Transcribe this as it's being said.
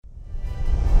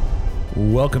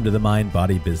Welcome to the Mind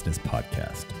Body Business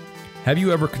Podcast. Have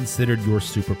you ever considered your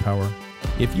superpower?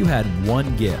 If you had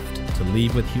one gift to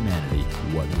leave with humanity,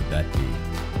 what would that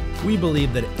be? We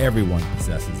believe that everyone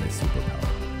possesses a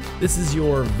superpower. This is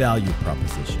your value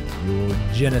proposition, your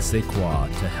je ne sais quoi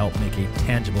to help make a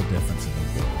tangible difference in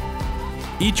the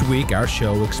world. Each week, our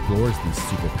show explores these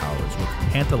superpowers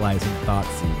with tantalizing thought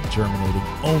seeds germinating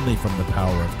only from the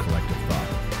power of collective thought.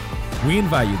 We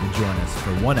invite you to join us for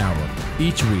 1 hour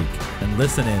each week and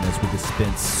listen in as we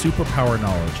dispense superpower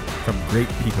knowledge from great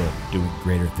people doing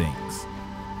greater things.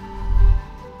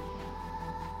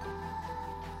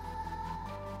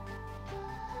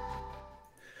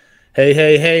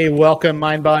 Hey, welcome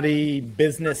Mind Body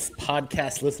Business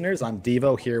Podcast listeners. I'm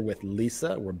Devo here with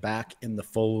Lisa. We're back in the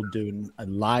fold doing a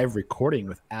live recording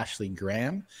with Ashley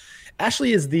Graham.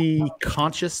 Ashley is the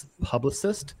conscious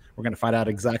publicist. We're going to find out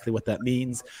exactly what that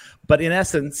means. But in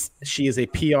essence, she is a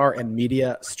PR and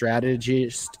media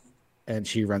strategist, and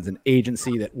she runs an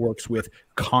agency that works with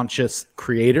conscious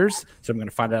creators. So I'm going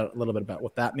to find out a little bit about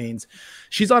what that means.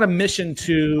 She's on a mission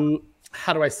to,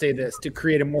 how do I say this, to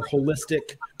create a more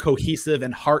holistic, cohesive,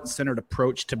 and heart-centered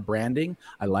approach to branding.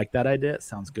 I like that idea. It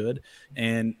sounds good.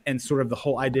 And sort of the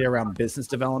whole idea around business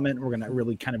development, we're going to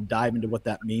really kind of dive into what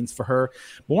that means for her.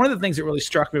 But one of the things that really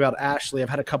struck me about Ashley, I've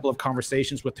had a couple of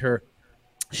conversations with her.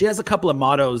 She has a couple of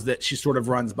mottos that she sort of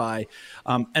runs by.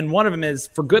 And one of them is,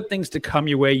 for good things to come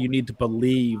your way, you need to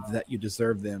believe that you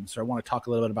deserve them. So I want to talk a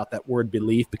little bit about that word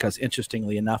belief, because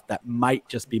interestingly enough, that might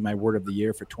just be my word of the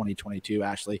year for 2022,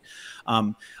 Ashley.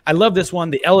 I love this one.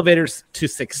 The elevators to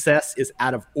success is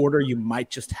out of order. You might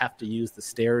just have to use the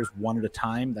stairs one at a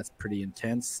time. That's pretty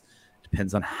intense.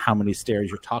 Depends on how many stairs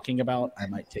you're talking about. I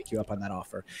might take you up on that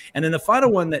offer. And then the final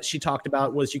one that she talked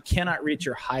about was, you cannot reach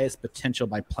your highest potential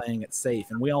by playing it safe.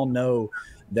 And we all know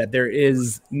that there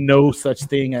is no such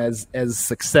thing as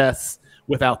success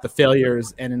without the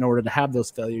failures. And in order to have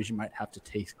those failures, you might have to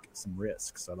take some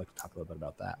risks. So I'd like to talk a little bit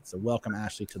about that. So welcome,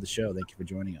 Ashley, to the show. Thank you for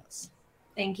joining us.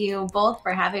 Thank you both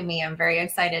for having me. I'm very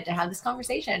excited to have this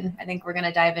conversation. I think we're going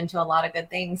to dive into a lot of good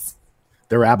things.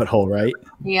 The rabbit hole, right?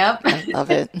 Yep. I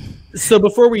love it. So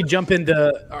before we jump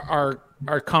into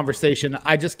our conversation,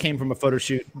 I just came from a photo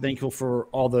shoot. Thankful for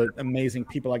all the amazing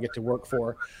people I get to work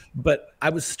for. But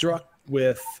I was struck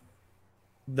with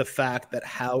the fact that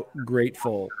how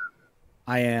grateful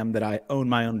I am that I own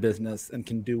my own business and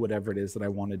can do whatever it is that I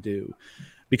want to do.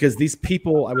 Because these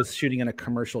people, I was shooting in a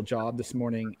commercial job this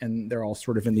morning, and they're all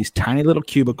sort of in these tiny little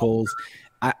cubicles.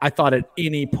 I thought at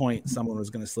any point someone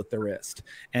was going to slit their wrist.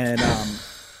 And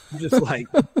just like,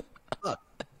 look,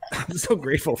 I'm so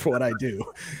grateful for what I do.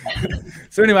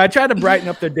 So anyway, I tried to brighten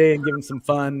up their day and give them some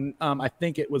fun. I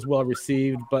think it was well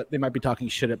received, but they might be talking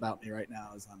shit about me right now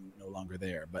as I'm no longer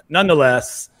there. But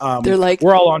nonetheless, they're like,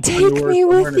 we're all entrepreneurs. Take me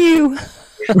with you.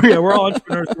 Yeah, we're all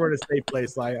entrepreneurs. We're in a safe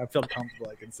place. So I feel comfortable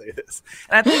I can say this.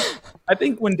 And I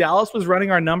think when Dallas was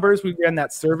running our numbers, we ran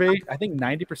that survey. I think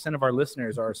 90% of our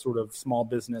listeners are sort of small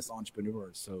business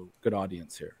entrepreneurs. So good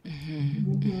audience here.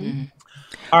 Mm-hmm. Mm-hmm.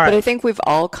 All right. But I think we've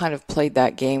all kind of played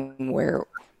that game where,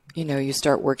 you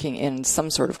start working in some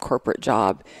sort of corporate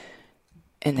job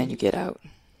and then you get out.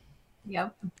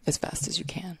 Yep. As fast as you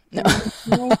can.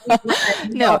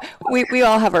 No, we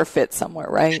all have our fit somewhere,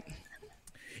 right?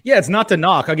 Yeah, it's not to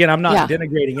knock. Again, I'm not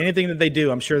denigrating anything that they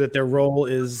do. I'm sure that their role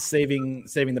is saving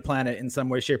the planet in some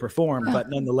way, shape, or form.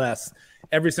 But nonetheless,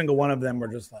 every single one of them were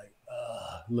just like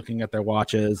looking at their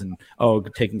watches and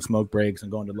taking smoke breaks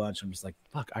and going to lunch. I'm just like,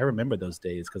 fuck, I remember those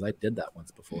days because I did that once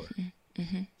before. Mm-hmm.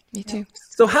 Mm-hmm. Me too.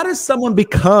 So how does someone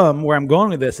become, where I'm going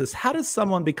with this is, how does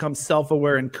someone become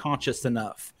self-aware and conscious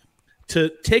enough to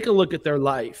take a look at their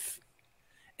life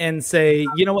and say,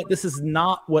 you know what, this is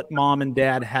not what mom and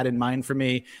dad had in mind for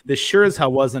me. This sure as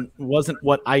hell wasn't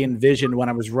what I envisioned when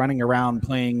I was running around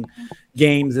playing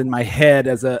games in my head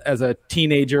as a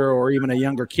teenager or even a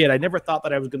younger kid. I never thought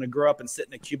that I was going to grow up and sit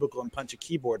in a cubicle and punch a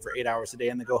keyboard for 8 hours a day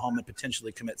and then go home and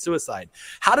potentially commit suicide.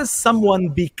 How does someone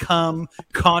become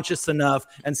conscious enough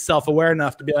and self-aware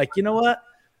enough to be like, you know what?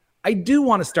 I do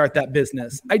want to start that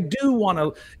business. I do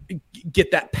want to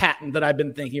get that patent that I've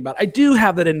been thinking about. I do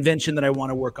have that invention that I want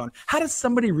to work on. How does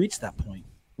somebody reach that point?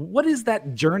 What is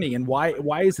that journey, and why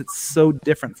is it so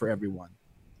different for everyone?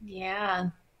 Yeah.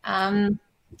 The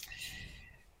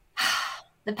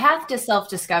path to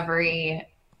self-discovery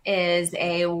is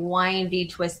a windy,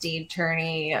 twisty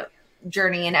journey,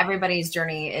 and everybody's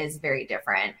journey is very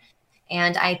different.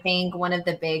 And I think one of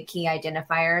the big key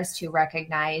identifiers to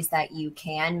recognize that you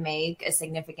can make a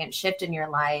significant shift in your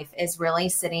life is really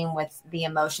sitting with the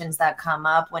emotions that come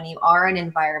up when you are in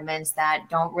environments that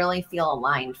don't really feel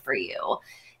aligned for you.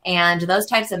 And those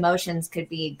types of emotions could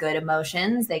be good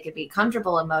emotions, they could be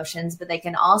comfortable emotions, but they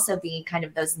can also be kind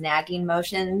of those nagging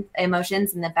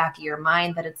emotions in the back of your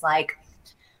mind that it's like,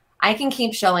 I can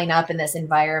keep showing up in this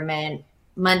environment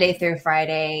Monday through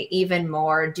Friday, even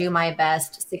more, do my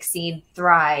best, succeed,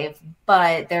 thrive.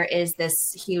 But there is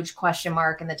this huge question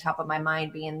mark in the top of my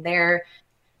mind being there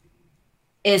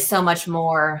is so much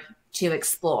more to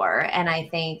explore. And I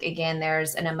think, again,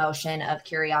 there's an emotion of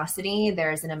curiosity,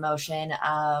 there's an emotion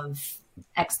of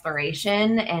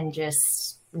exploration and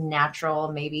just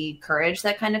natural, maybe courage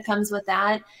that kind of comes with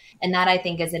that. And that I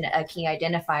think is a key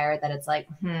identifier that it's like,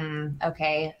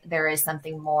 okay, there is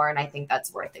something more. And I think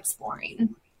that's worth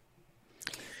exploring.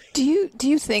 Do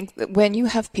you think that when you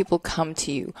have people come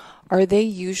to you, are they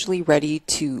usually ready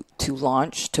to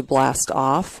launch, to blast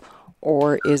off?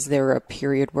 Or is there a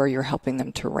period where you're helping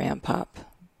them to ramp up?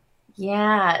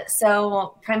 Yeah.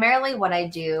 So primarily what I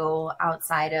do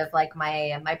outside of like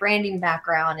my branding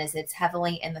background is it's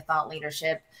heavily in the thought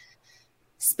leadership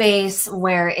space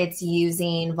where it's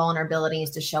using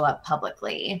vulnerabilities to show up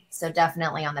publicly. So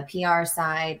definitely on the PR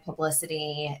side,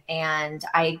 publicity, and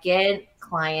I get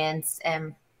clients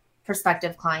and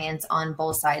prospective clients on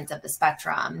both sides of the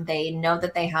spectrum. They know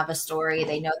that they have a story.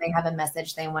 They know they have a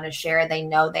message they want to share. They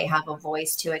know they have a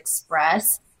voice to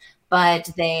express, but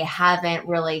they haven't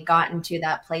really gotten to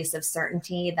that place of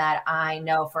certainty that I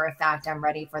know for a fact I'm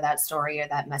ready for that story or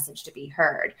that message to be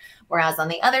heard. Whereas on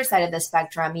the other side of the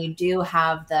spectrum, you do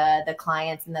have the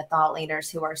clients and the thought leaders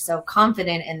who are so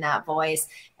confident in that voice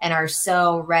and are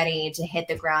so ready to hit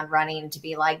the ground running, to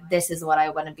be like, this is what I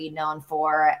want to be known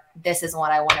for. This is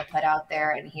what I want to put out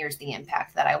there. And here's the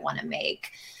impact that I want to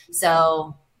make.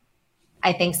 So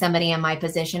I think somebody in my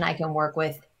position, I can work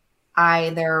with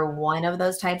either one of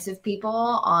those types of people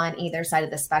on either side of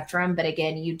the spectrum. But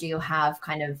again, you do have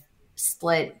kind of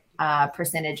split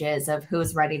percentages of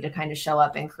who's ready to kind of show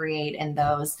up and create. And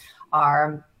those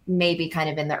are maybe kind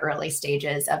of in the early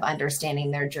stages of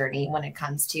understanding their journey when it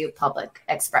comes to public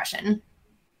expression.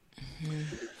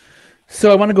 So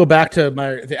I want to go back to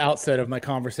the outset of my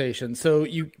conversation. So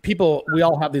we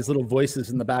all have these little voices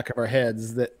in the back of our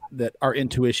heads that our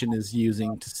intuition is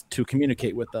using to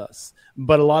communicate with us.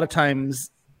 But a lot of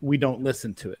times we don't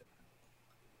listen to it.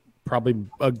 Probably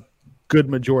a good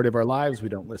majority of our lives, we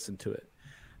don't listen to it.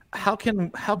 How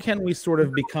can we sort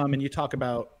of become, and you talk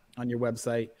about on your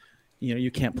website,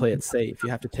 you can't play it safe. You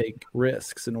have to take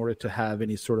risks in order to have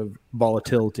any sort of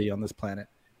volatility on this planet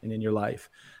and in your life.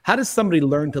 How does somebody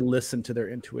learn to listen to their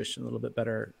intuition a little bit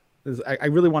better? I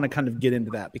really want to kind of get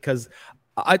into that because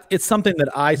it's something that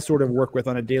I sort of work with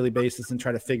on a daily basis and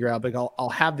try to figure out. Like I'll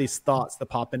have these thoughts that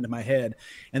pop into my head,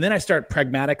 and then I start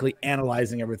pragmatically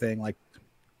analyzing everything. Like,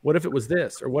 what if it was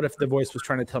this? Or what if the voice was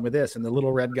trying to tell me this? And the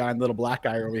little red guy and the little black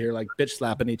guy are over here like bitch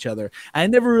slapping each other. I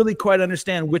never really quite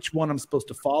understand which one I'm supposed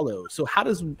to follow. So how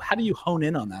do you hone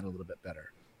in on that a little bit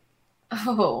better?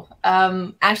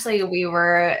 Actually, we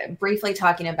were briefly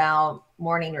talking about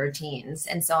morning routines.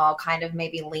 And so I'll kind of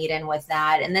maybe lead in with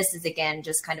that. And this is, again,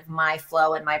 just kind of my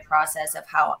flow and my process of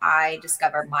how I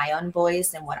discover my own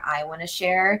voice and what I want to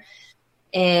share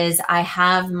is I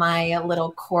have my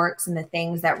little quirks and the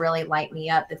things that really light me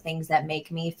up, the things that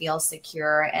make me feel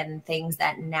secure and things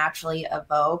that naturally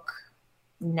evoke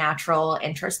natural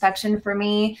introspection for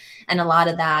me. And a lot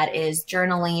of that is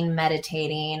journaling,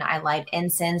 meditating. I light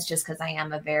incense just because I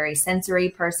am a very sensory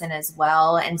person as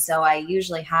well. And so I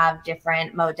usually have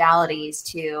different modalities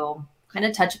to kind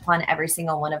of touch upon every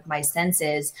single one of my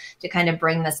senses to kind of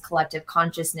bring this collective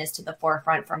consciousness to the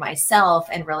forefront for myself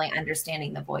and really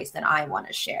understanding the voice that I want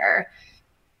to share.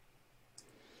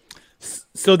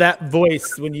 So that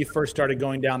voice, when you first started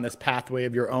going down this pathway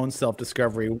of your own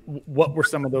self-discovery, what were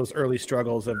some of those early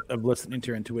struggles of listening to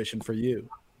your intuition for you?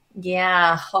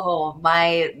 Yeah.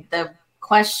 The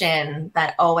question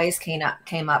that always came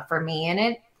up for me, and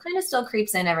it kind of still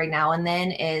creeps in every now and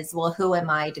then, is, well, who am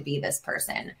I to be this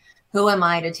person? Who am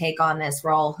I to take on this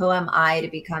role? Who am I to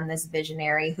become this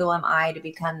visionary? Who am I to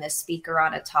become this speaker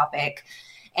on a topic?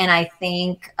 And I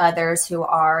think others who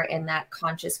are in that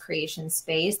conscious creation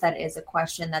space, that is a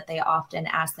question that they often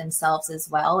ask themselves as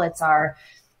well. It's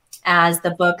as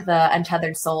the book, The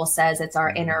Untethered Soul says, it's our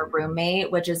inner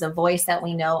roommate, which is a voice that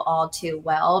we know all too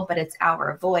well, but it's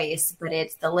our voice, but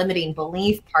it's the limiting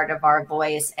belief part of our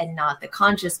voice and not the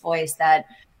conscious voice that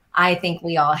I think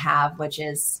we all have, which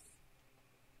is,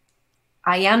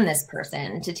 I am this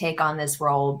person to take on this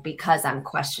role because I'm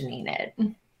questioning it.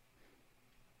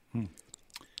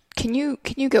 Can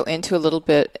you go into a little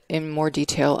bit in more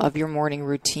detail of your morning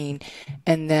routine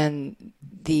and then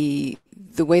the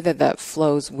the way that that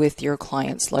flows with your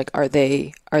clients, like, are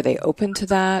they open to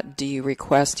that? Do you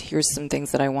request, here's some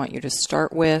things that I want you to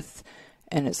start with,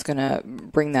 and it's going to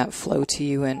bring that flow to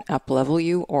you and up level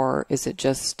you? Or is it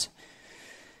just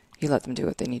you let them do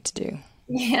what they need to do?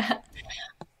 Yeah.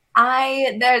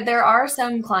 There are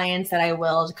some clients that I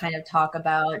will kind of talk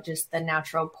about just the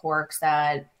natural quirks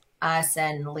that us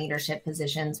and leadership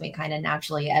positions, we kind of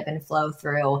naturally ebb and flow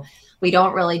through. We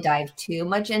don't really dive too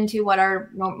much into what our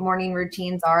morning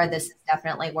routines are. This is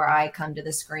definitely where I come to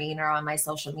the screen or on my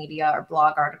social media or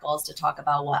blog articles to talk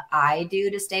about what I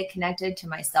do to stay connected to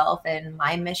myself and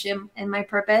my mission and my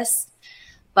purpose.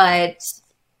 But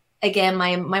again,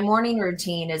 my morning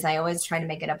routine is I always try to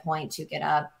make it a point to get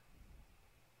up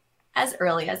as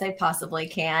early as I possibly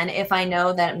can. If I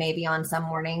know that maybe on some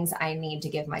mornings I need to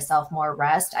give myself more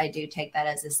rest, I do take that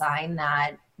as a sign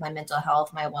that my mental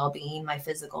health, my well-being, my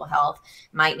physical health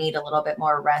might need a little bit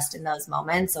more rest in those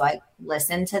moments. So I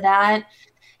listen to that.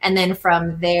 And then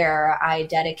from there, I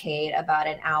dedicate about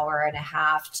an hour and a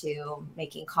half to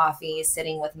making coffee,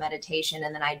 sitting with meditation,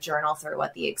 and then I journal through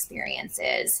what the experience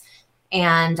is.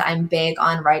 And I'm big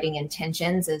on writing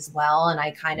intentions as well. And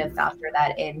I kind of factor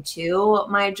that into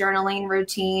my journaling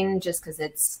routine just because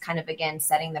it's kind of, again,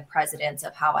 setting the precedence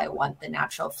of how I want the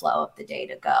natural flow of the day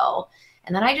to go.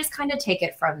 And then I just kind of take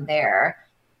it from there.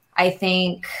 I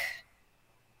think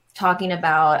talking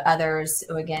about others,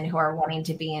 again, who are wanting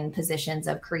to be in positions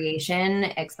of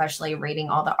creation, especially reading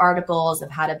all the articles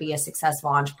of how to be a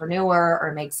successful entrepreneur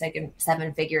or make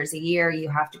seven figures a year, you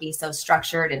have to be so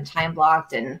structured and time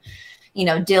blocked and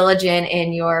diligent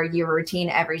in your routine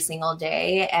every single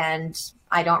day. And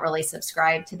I don't really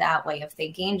subscribe to that way of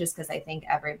thinking just because I think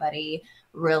everybody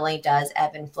really does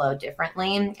ebb and flow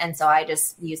differently. And so I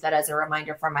just use that as a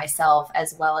reminder for myself,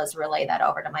 as well as relay that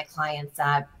over to my clients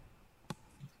that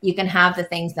you can have the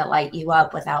things that light you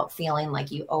up without feeling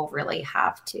like you overly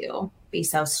have to be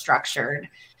so structured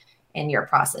in your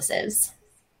processes.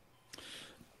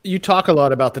 You talk a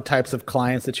lot about the types of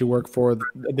clients that you work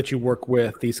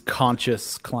with, these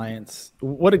conscious clients.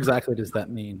 What exactly does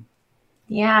that mean?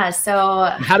 Yeah.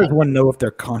 So how does one know if they're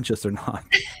conscious or not?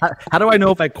 How do I know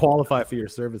if I qualify for your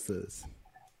services?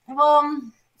 Well,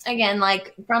 again,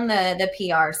 like from the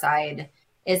PR side,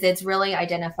 it's really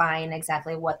identifying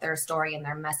exactly what their story and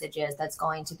their message is that's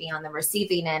going to be on the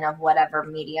receiving end of whatever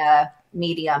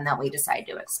medium that we decide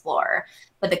to explore.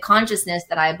 But the consciousness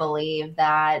that I believe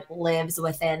that lives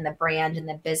within the brand and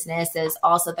the business is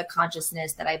also the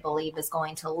consciousness that I believe is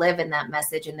going to live in that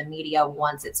message in the media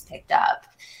once it's picked up.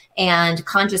 And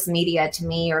conscious media to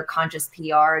me, or conscious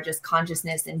PR, just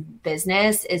consciousness in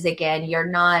business is, again, you're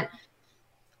not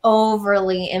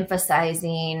overly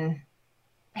emphasizing,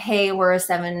 hey, we're a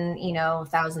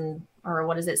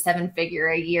 7-figure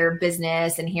a year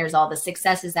business, and here's all the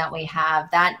successes that we have.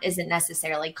 That isn't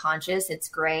necessarily conscious. It's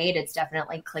great. It's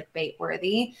definitely clickbait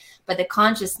worthy. But the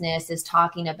consciousness is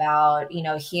talking about,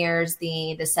 here's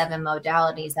the 7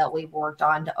 modalities that we've worked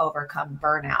on to overcome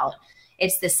burnout.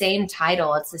 It's the same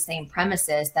title. It's the same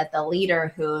premises that the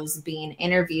leader who's being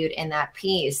interviewed in that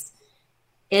piece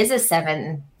is a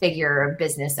 7-figure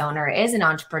business owner, is an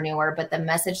entrepreneur, but the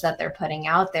message that they're putting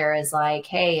out there is like,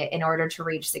 hey, in order to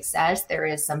reach success, there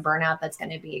is some burnout that's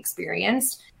going to be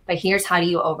experienced, but here's how do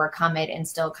you overcome it and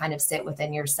still kind of sit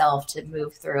within yourself to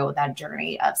move through that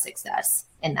journey of success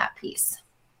in that piece.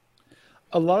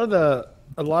 A lot of the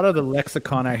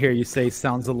lexicon I hear you say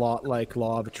sounds a lot like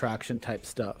law of attraction type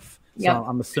stuff. So yep.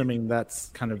 I'm assuming that's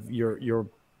kind of your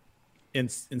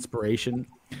inspiration.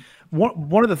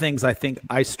 One of the things I think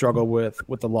I struggle with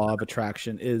the law of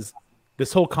attraction is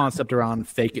this whole concept around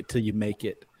fake it till you make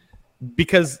it.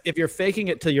 Because if you're faking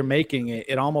it till you're making it,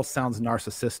 it almost sounds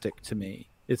narcissistic to me.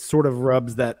 It sort of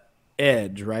rubs that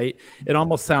edge, right? It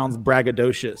almost sounds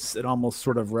braggadocious. It almost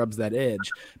sort of rubs that edge.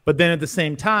 But then at the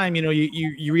same time,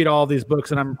 you read all these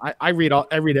books, and I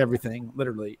read everything,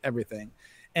 literally everything.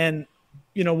 And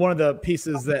one of the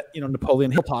pieces that,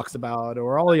 Napoleon Hill talks about,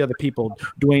 or all the other people,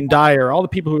 Dwayne Dyer, all the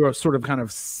people who are sort of kind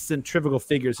of centrifugal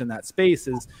figures in that space,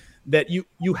 is that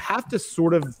you have to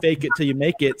sort of fake it till you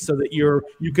make it, so that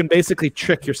you can basically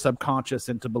trick your subconscious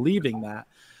into believing that.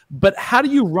 But how do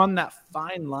you run that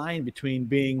fine line between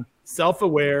being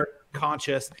self-aware,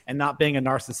 conscious, and not being a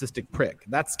narcissistic prick?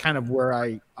 That's kind of where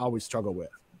I always struggle with.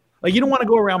 Like, you don't want to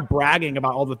go around bragging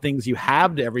about all the things you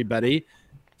have to everybody.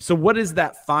 So what is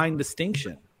that fine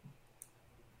distinction?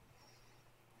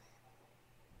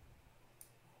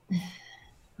 I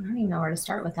don't even know where to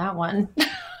start with that one.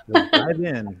 Dive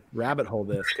in, rabbit hole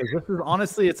this, because this is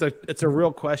honestly, it's a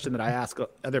real question that I ask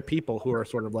other people who are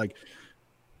sort of like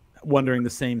wondering the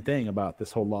same thing about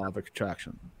this whole law of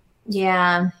attraction.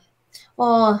 Yeah.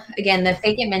 Well, again, the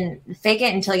fake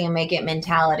it until you make it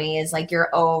mentality is like you're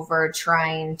over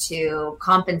trying to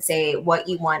compensate what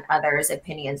you want others'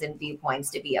 opinions and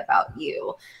viewpoints to be about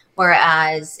you.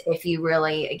 Whereas if you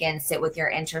really, again, sit with your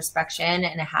introspection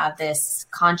and have this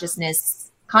conscious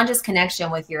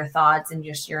connection with your thoughts and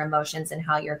just your emotions and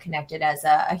how you're connected as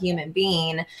a human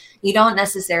being, you don't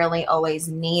necessarily always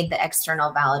need the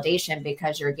external validation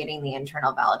because you're getting the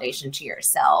internal validation to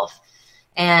yourself.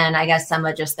 And I guess some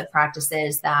of just the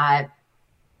practices that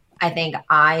I think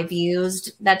I've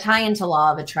used that tie into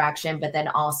law of attraction, but then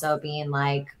also being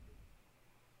like,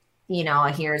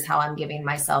 here's how I'm giving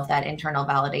myself that internal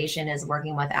validation is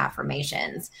working with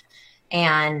affirmations.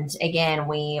 And again,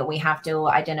 we have to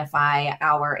identify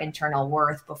our internal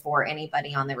worth before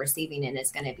anybody on the receiving end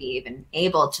is going to be even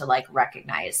able to like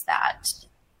recognize that.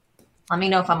 Let me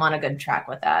know if I'm on a good track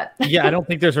with that. Yeah, I don't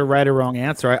think there's a right or wrong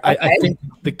answer. I think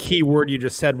the key word you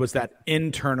just said was that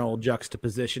internal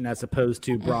juxtaposition as opposed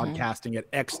to broadcasting it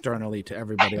externally to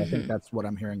everybody. I think that's what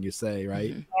I'm hearing you say,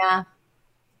 right? Yeah.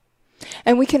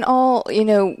 And we can all,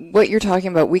 what you're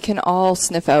talking about, we can all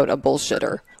sniff out a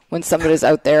bullshitter when somebody's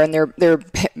out there and they're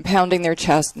pounding their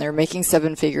chest and they're making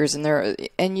seven figures and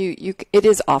it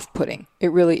is off-putting.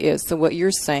 It really is. So what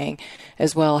you're saying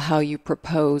as well, how you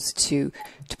propose to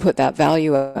put that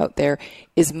value out there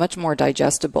is much more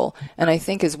digestible. And I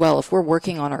think as well, if we're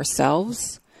working on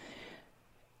ourselves,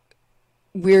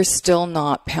 we're still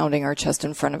not pounding our chest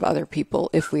in front of other people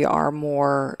if we are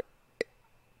more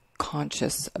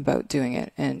conscious about doing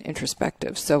it and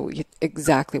introspective. So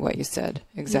exactly what you said.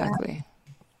 Exactly. Yeah.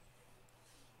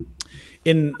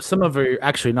 In some of your,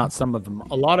 actually not some of them,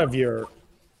 a lot of your,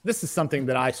 this is something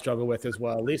that I struggle with as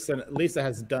well. Lisa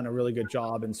has done a really good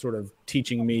job in sort of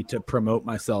teaching me to promote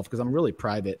myself because I'm really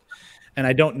private and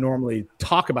I don't normally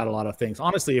talk about a lot of things.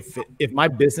 Honestly, if my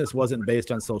business wasn't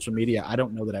based on social media, I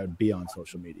don't know that I would be on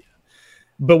social media.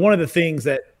 But one of the things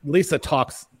that Lisa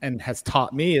talks and has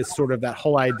taught me is sort of that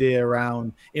whole idea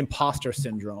around imposter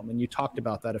syndrome. And you talked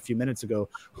about that a few minutes ago.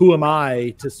 Who am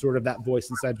I to sort of that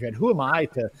voice inside your head? Who am I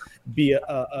to be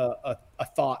a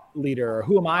thought leader? Or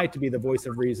who am I to be the voice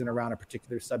of reason around a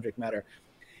particular subject matter?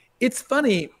 It's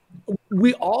funny.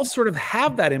 We all sort of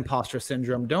have that imposter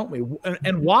syndrome, don't we?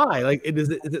 And why? Like,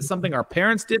 is it something our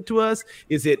parents did to us?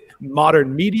 Is it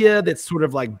modern media that's sort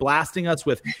of like blasting us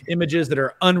with images that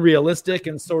are unrealistic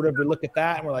and sort of we look at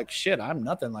that and we're like, shit, I'm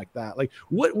nothing like that. Like,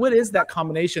 what is that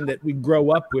combination that we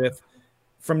grow up with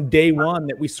from day one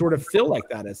that we sort of feel like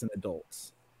that as an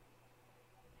adults?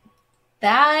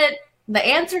 The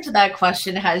answer to that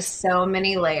question has so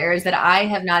many layers that I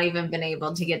have not even been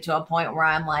able to get to a point where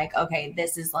I'm like, okay,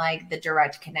 this is like the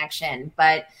direct connection.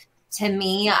 But to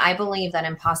me, I believe that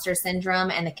imposter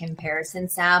syndrome and the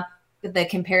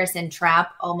comparison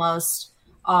trap almost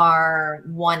are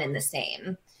one and the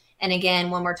same. And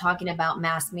again, when we're talking about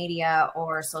mass media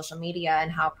or social media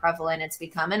and how prevalent it's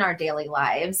become in our daily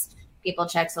lives, people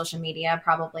check social media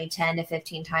probably 10 to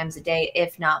 15 times a day,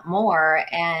 if not more.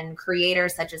 And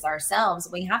creators such as ourselves,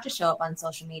 we have to show up on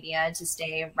social media to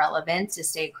stay relevant, to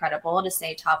stay credible, to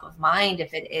stay top of mind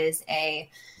if it is a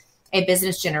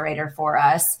business generator for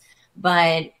us.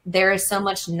 But there is so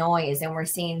much noise and we're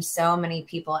seeing so many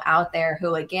people out there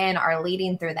who, again, are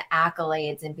leading through the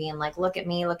accolades and being like, look at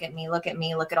me, look at me, look at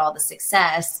me, look at all the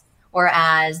success.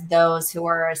 Whereas those who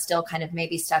are still kind of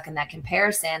maybe stuck in that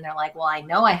comparison, they're like, well, I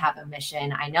know I have a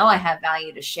mission. I know I have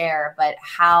value to share, but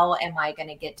how am I going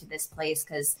to get to this place?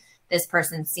 Because this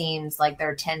person seems like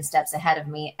they're 10 steps ahead of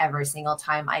me every single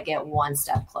time I get one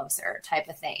step closer type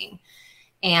of thing.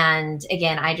 And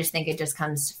again, I just think it just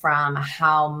comes from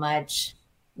how much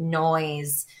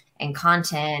noise and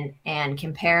content and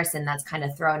comparison that's kind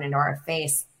of thrown into our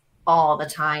face all the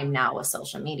time now with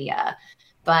social media.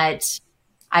 But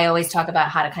I always talk about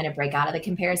how to kind of break out of the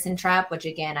comparison trap, which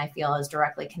again, I feel is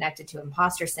directly connected to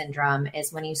imposter syndrome,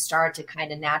 is when you start to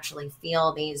kind of naturally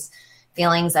feel these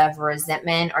feelings of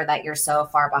resentment or that you're so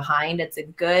far behind. It's a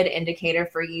good indicator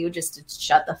for you just to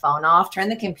shut the phone off, turn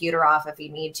the computer off if you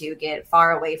need to, get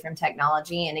far away from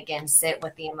technology, and again, sit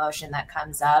with the emotion that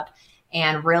comes up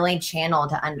and really channel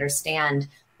to understand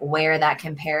where that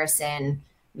comparison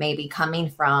may be coming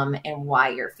from and why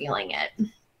you're feeling it.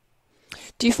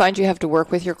 Do you find you have to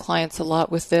work with your clients a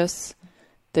lot with this,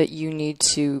 that you need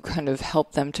to kind of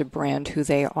help them to brand who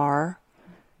they are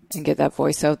and get that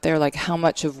voice out there? Like, how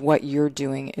much of what you're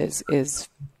doing is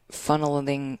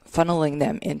funneling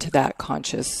them into that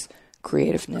conscious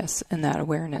creativeness and that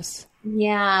awareness?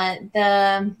 Yeah,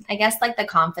 I guess like the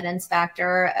confidence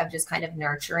factor of just kind of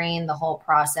nurturing the whole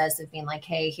process of being like,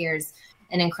 hey, here's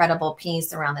an incredible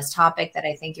piece around this topic that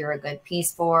I think you're a good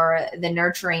piece for. The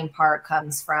nurturing part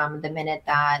comes from the minute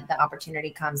that the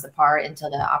opportunity comes apart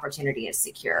until the opportunity is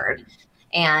secured.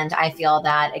 And I feel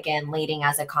that, again, leading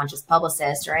as a conscious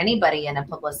publicist or anybody in a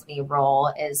publicity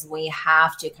role is we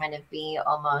have to kind of be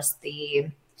almost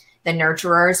the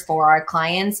nurturers for our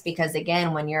clients, because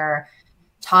again, when you're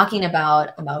talking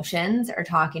about emotions or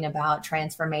talking about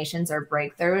transformations or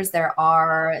breakthroughs, there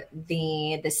are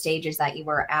the stages that you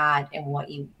were at and what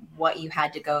you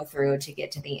had to go through to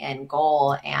get to the end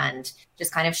goal, and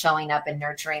just kind of showing up and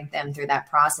nurturing them through that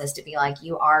process to be like,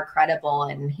 you are credible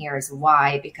and here's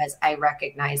why, because I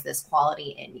recognize this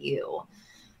quality in you.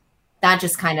 That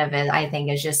just kind of is, I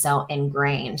think, is just so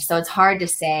ingrained. So it's hard to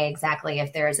say exactly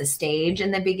if there is a stage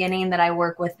in the beginning that I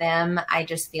work with them. I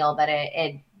just feel that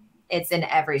it's in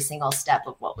every single step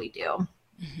of what we do.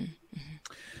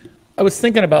 I was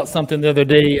thinking about something the other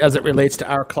day as it relates to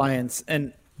our clients,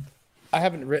 and I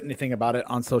haven't written anything about it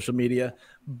on social media,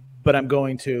 but I'm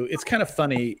going to. It's kind of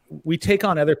funny. We take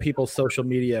on other people's social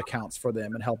media accounts for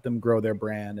them and help them grow their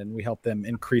brand, and we help them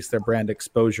increase their brand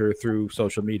exposure through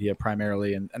social media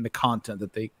primarily, and the content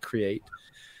that they create.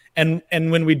 And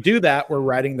when we do that, we're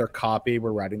writing their copy,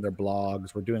 we're writing their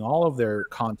blogs, we're doing all of their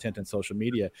content and social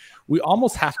media. We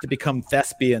almost have to become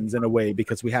thespians in a way,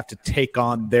 because we have to take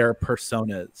on their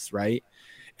personas, right?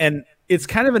 And it's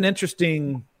kind of an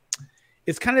interesting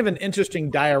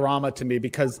diorama to me,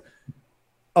 because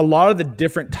a lot of the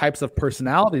different types of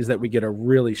personalities that we get are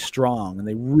really strong, and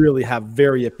they really have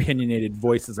very opinionated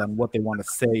voices on what they want to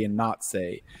say and not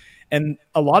say. And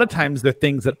a lot of times they're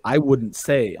things that I wouldn't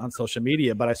say on social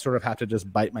media, but I sort of have to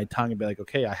just bite my tongue and be like,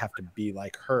 okay, I have to be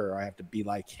like her, or I have to be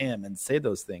like him and say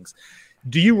those things.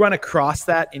 Do you run across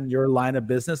that in your line of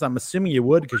business? I'm assuming you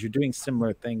would, because you're doing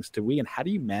similar things to we. And how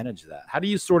do you manage that? How do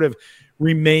you sort of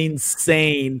remain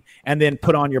sane and then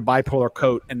put on your bipolar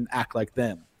coat and act like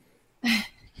them?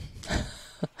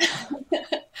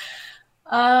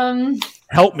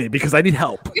 Help me, because I need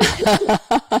help.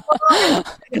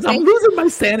 Because I'm losing my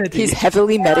sanity. He's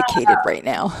heavily medicated right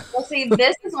now. Well, see,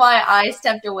 this is why I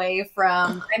stepped away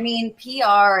from,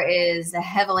 PR is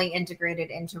heavily integrated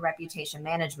into reputation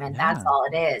management. Yeah. That's all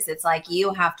it is. It's like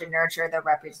you have to nurture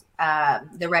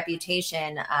the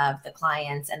reputation of the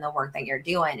clients and the work that you're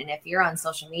doing. And if you're on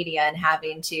social media and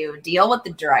having to deal with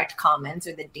the direct comments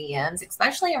or the DMs,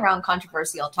 especially around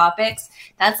controversial topics,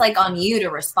 that's like on you to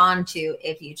respond to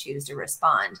if you choose to respond.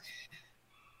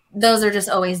 Those are just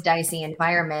always dicey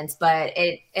environments, but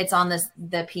it's on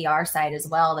the PR side as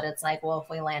well, that it's like, well, if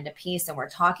we land a piece and we're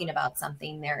talking about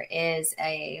something, there is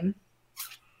a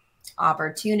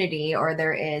opportunity, or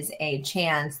there is a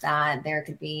chance that there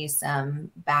could be some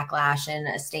backlash in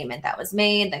a statement that was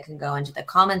made that can go into the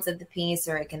comments of the piece,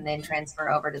 or it can then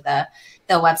transfer over to the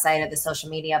website or the social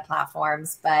media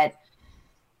platforms. But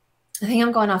I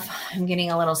think I'm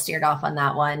getting a little steered off on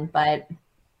that one, but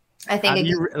I think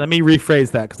let me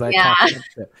rephrase that,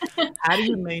 because how do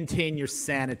you maintain your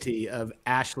sanity of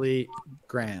Ashley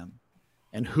Graham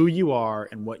and who you are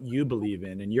and what you believe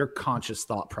in and your conscious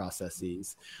thought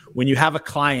processes when you have a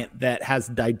client that has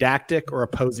didactic or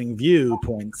opposing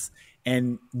viewpoints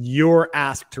and you're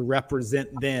asked to represent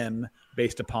them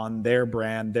based upon their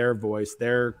brand, their voice,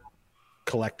 their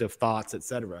collective thoughts,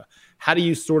 etc.? How do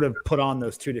you sort of put on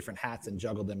those two different hats and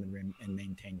juggle them and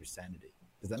maintain your sanity?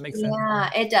 Does that make sense? Yeah,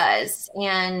 it does.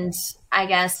 And I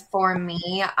guess for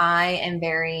me, I am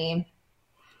very,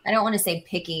 I don't want to say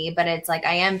picky, but it's like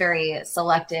I am very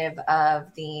selective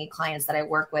of the clients that I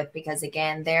work with, because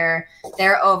again, their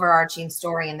overarching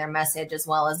story and their message, as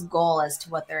well as goal as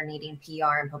to what they're needing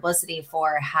PR and publicity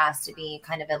for, has to be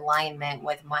kind of in alignment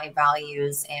with my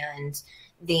values and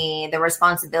the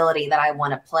responsibility that I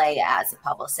want to play as a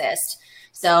publicist.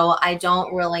 So I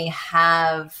don't really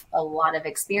have a lot of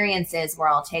experiences where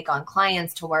I'll take on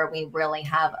clients to where we really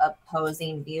have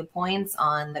opposing viewpoints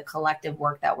on the collective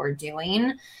work that we're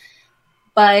doing.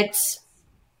 But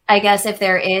I guess if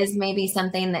there is maybe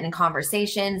something that in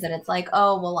conversations that it's like,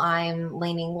 oh, well, I'm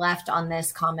leaning left on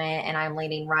this comment and I'm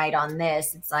leaning right on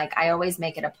this. It's like, I always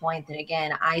make it a point that,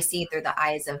 again, I see through the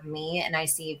eyes of me and I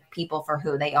see people for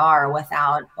who they are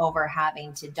without over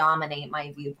having to dominate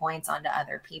my viewpoints onto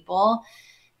other people.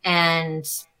 And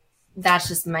that's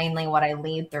just mainly what I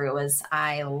lead through, is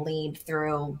I lead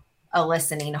through a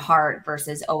listening heart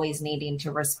versus always needing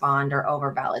to respond or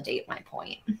over validate my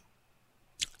point.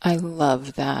 I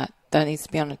love that. That needs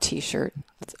to be on a t-shirt.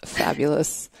 That's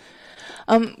fabulous.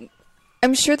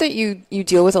 I'm sure that you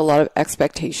deal with a lot of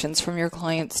expectations from your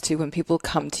clients too. When people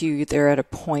come to you, they're at a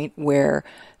point where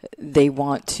they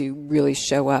want to really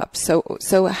show up.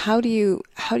 So how do you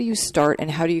start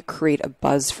and how do you create a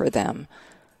buzz for them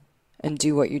and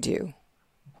do what you do?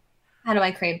 How do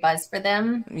I create buzz for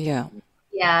them? Yeah.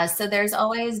 Yeah, so there's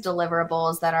always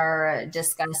deliverables that are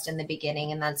discussed in the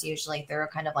beginning, and that's usually through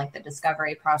kind of like the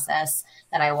discovery process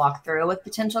that I walk through with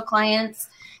potential clients.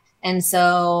 And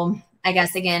so I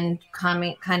guess again, kind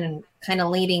of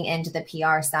leading into the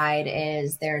PR side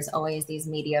is there's always these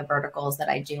media verticals that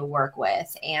I do work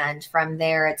with. And from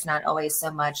there, it's not always so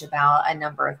much about a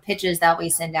number of pitches that we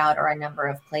send out or a number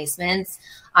of placements.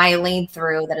 I lead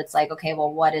through that it's like, okay,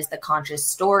 well, what is the conscious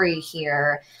story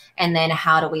here? And then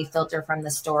how do we filter from the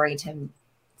story to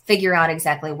figure out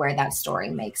exactly where that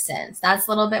story makes sense? That's a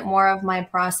little bit more of my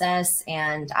process.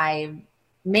 And I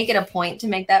make it a point to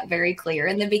make that very clear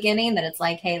in the beginning that it's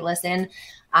like, hey, listen,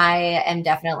 I am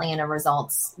definitely in a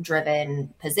results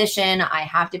driven position. I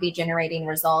have to be generating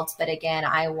results. But again,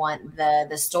 I want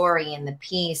the story and the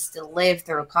piece to live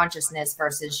through consciousness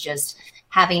versus just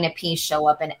having a piece show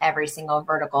up in every single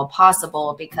vertical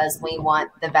possible because we want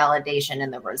the validation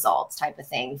and the results type of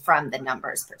thing from the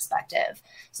numbers perspective.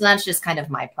 So that's just kind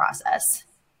of my process.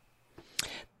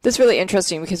 That's really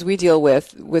interesting because we deal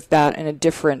with that in a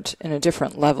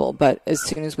different level. But as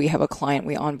soon as we have a client,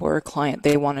 we onboard a client,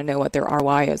 they want to know what their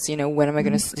ROI is. You know, when am I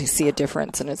going to see a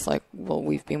difference? And it's like, well,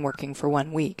 we've been working for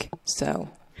 1 week, so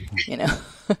you know,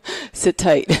 sit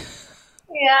tight.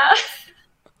 Yeah.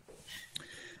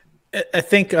 I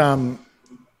think I'm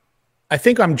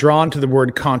drawn to the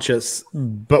word conscious,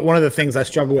 but one of the things I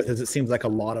struggle with is it seems like a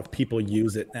lot of people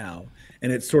use it now.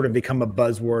 And it's sort of become a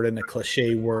buzzword and a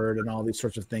cliche word and all these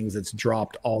sorts of things that's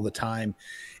dropped all the time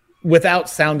without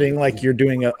sounding like you're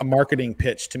doing a marketing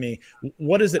pitch to me.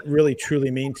 What does it really truly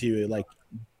mean to you? Like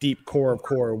deep core of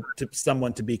core to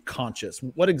someone to be conscious.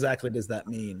 What exactly does that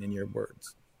mean in your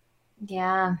words?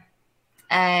 Yeah.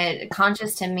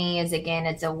 Conscious to me is, again,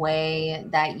 it's a way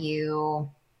that you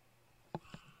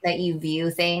view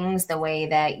things, the way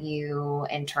that you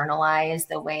internalize,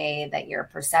 the way that your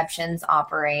perceptions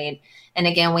operate. And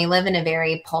again, we live in a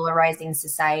very polarizing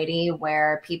society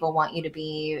where people want you to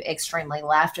be extremely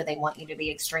left or they want you to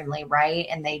be extremely right,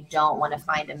 and they don't want to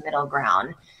find a middle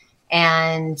ground.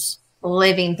 And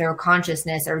living through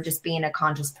consciousness or just being a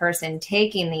conscious person,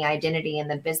 taking the identity and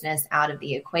the business out of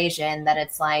the equation, that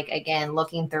it's like, again,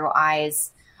 looking through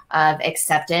eyes of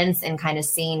acceptance and kind of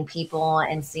seeing people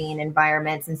and seeing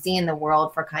environments and seeing the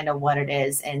world for kind of what it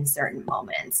is in certain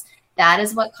moments. That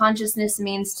is what consciousness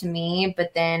means to me.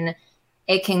 But then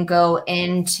it can go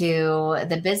into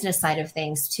the business side of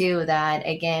things too, that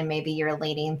again, maybe you're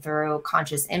leading through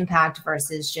conscious impact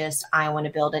versus just, I want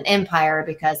to build an empire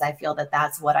because I feel that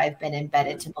that's what I've been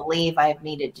embedded to believe I've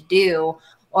needed to do,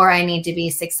 or I need to be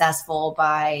successful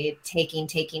by taking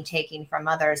from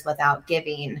others without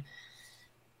giving.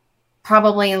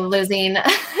 Probably losing,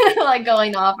 like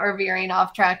going off or veering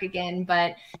off track again.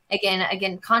 But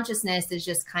again, consciousness is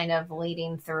just kind of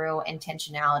leading through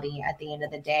intentionality at the end of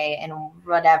the day in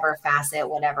whatever facet,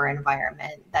 whatever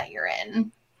environment that you're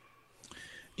in.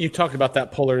 You talked about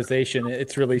that polarization.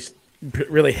 It's really,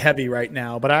 really heavy right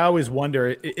now. But I always wonder,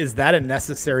 is that a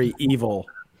necessary evil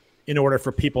in order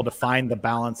for people to find the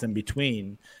balance in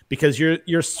between? Because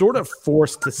you're sort of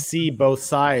forced to see both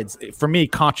sides. For me,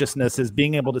 consciousness is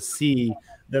being able to see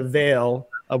the veil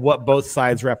of what both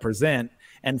sides represent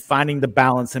and finding the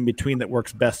balance in between that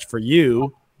works best for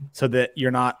you so that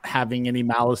you're not having any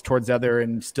malice towards the other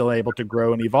and still able to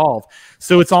grow and evolve.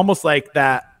 So it's almost like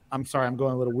that. I'm sorry, I'm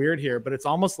going a little weird here, but it's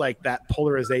almost like that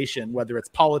polarization, whether it's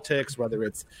politics, whether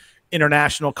it's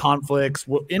international conflicts,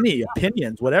 any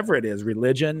opinions, whatever it is,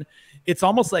 religion. It's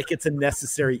almost like it's a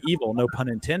necessary evil, no pun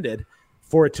intended,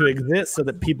 for it to exist so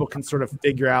that people can sort of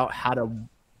figure out how to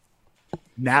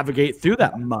navigate through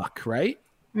that muck, right?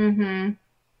 Mm-hmm.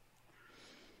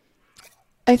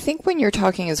 I think when you're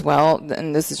talking as well,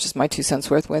 and this is just my 2 cents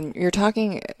worth, when you're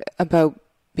talking about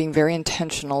being very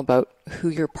intentional about who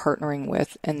you're partnering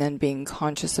with and then being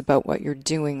conscious about what you're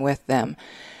doing with them,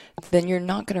 then you're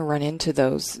not going to run into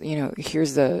those, you know,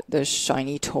 here's the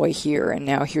shiny toy here, and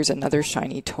now here's another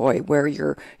shiny toy, where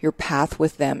your path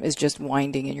with them is just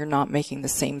winding and you're not making the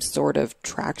same sort of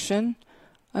traction,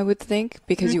 I would think,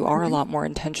 because you are a lot more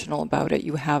intentional about it.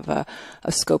 You have a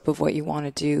scope of what you want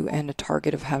to do and a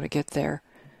target of how to get there.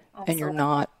 Absolutely.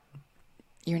 And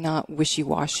you're not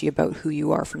wishy-washy about who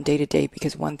you are from day to day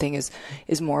because one thing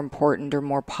is more important or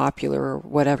more popular or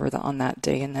whatever on that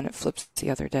day, and then it flips the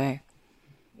other day.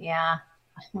 Yeah.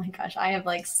 Oh my gosh, I have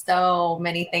like so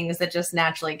many things that just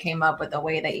naturally came up with the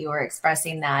way that you were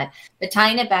expressing that. But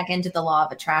tying it back into the law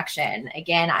of attraction,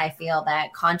 again, I feel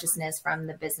that consciousness from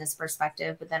the business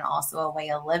perspective, but then also a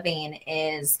way of living,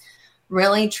 is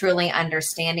really truly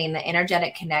understanding the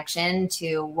energetic connection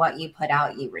to what you put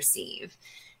out, you receive.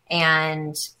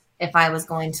 And if I was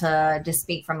going to just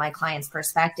speak from my client's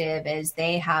perspective, is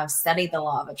they have studied the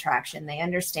law of attraction, they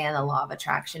understand the law of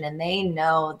attraction, and they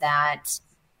know that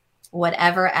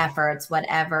whatever efforts,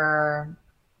 whatever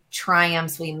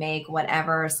triumphs we make,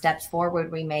 whatever steps forward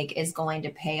we make is going to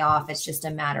pay off. It's just a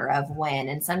matter of when.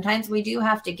 And sometimes we do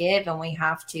have to give, and we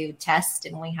have to test,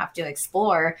 and we have to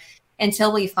explore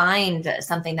until we find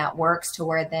something that works, to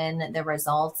where then the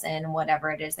results and whatever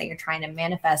it is that you're trying to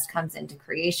manifest comes into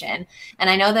creation. And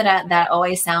I know that that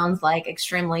always sounds like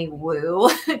extremely woo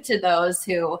to those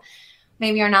who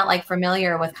maybe are not like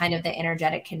familiar with kind of the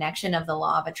energetic connection of the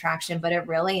law of attraction, but it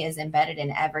really is embedded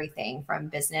in everything from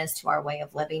business to our way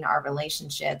of living, our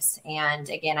relationships. And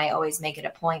again, I always make it a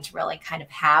point to really kind of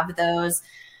have those,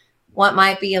 what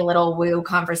might be a little woo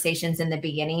conversations in the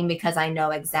beginning, because I know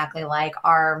exactly like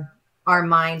our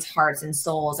minds, hearts, and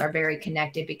souls are very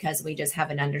connected, because we just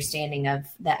have an understanding of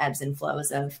the ebbs and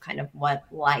flows of kind of what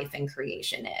life and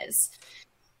creation is.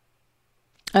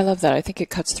 I love that. I think it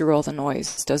cuts through all the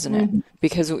noise, doesn't it?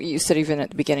 Because you said even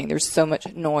at the beginning, there's so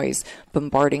much noise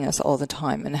bombarding us all the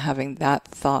time, and having that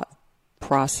thought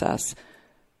process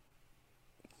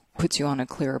puts you on a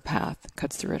clearer path,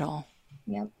 cuts through it all.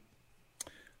 Yep.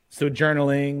 So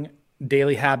journaling,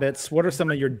 daily habits, what are some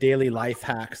of your daily life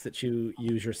hacks that you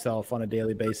use yourself on a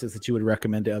daily basis that you would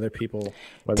recommend to other people?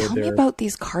 Tell me about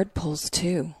these card pulls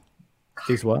too.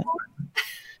 These what?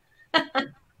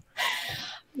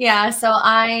 Yeah, so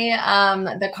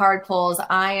the card pulls,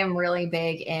 I am really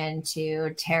big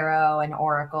into tarot and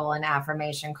oracle and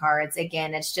affirmation cards.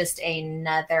 Again, it's just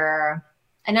another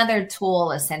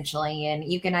tool essentially. And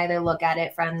you can either look at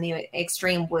it from the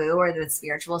extreme woo or the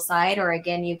spiritual side, or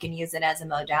again, you can use it as a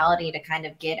modality to kind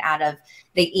of get out of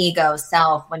the ego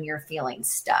self when you're feeling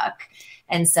stuck.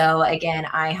 And so again,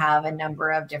 I have a number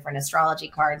of different astrology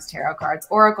cards, tarot cards,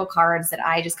 oracle cards that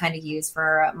I just kind of use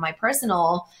for my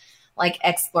personal like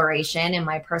exploration and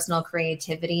my personal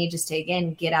creativity, just to,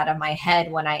 again, get out of my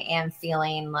head when I am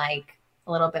feeling like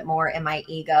a little bit more in my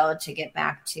ego, to get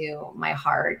back to my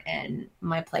heart and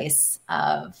my place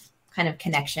of kind of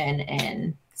connection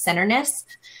and centerness.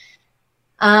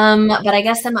 But I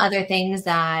guess some other things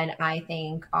that I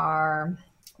think are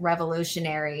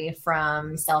revolutionary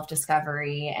from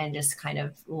self-discovery and just kind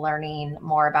of learning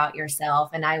more about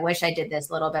yourself. And I wish I did this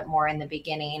a little bit more in the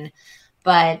beginning.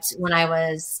 But when I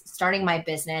was starting my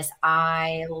business,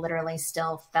 I literally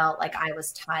still felt like I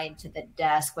was tied to the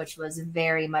desk, which was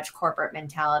very much corporate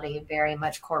mentality, very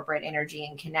much corporate energy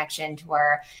and connection, to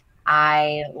where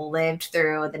I lived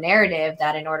through the narrative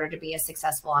that in order to be a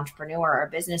successful entrepreneur or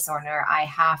business owner, I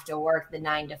have to work the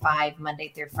 9 to 5, Monday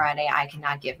through Friday. I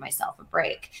cannot give myself a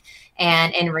break.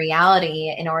 And in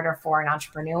reality, in order for an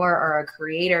entrepreneur or a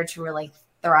creator to really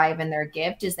thrive in their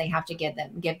gift, is they have to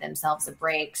give themselves a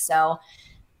break. So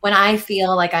when I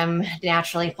feel like I'm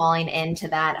naturally falling into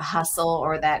that hustle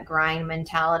or that grind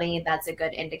mentality, that's a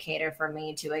good indicator for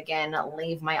me to, again,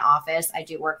 leave my office. I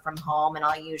do work from home, and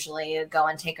I'll usually go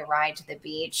and take a ride to the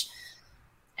beach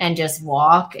and just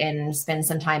walk and spend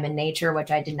some time in nature,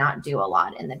 which I did not do a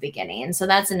lot in the beginning. And so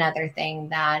that's another thing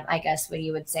that I guess what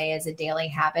you would say is a daily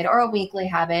habit or a weekly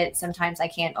habit. Sometimes I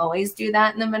can't always do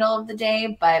that in the middle of the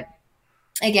day, but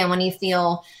again, when you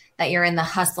feel that you're in the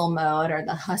hustle mode or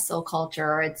the hustle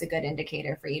culture, it's a good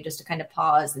indicator for you just to kind of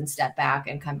pause and step back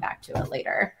and come back to it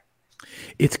later.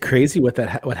 It's crazy what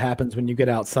happens when you get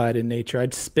outside in nature.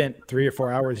 I'd spent 3 or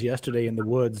 4 hours yesterday in the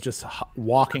woods, just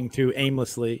walking through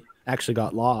aimlessly. Actually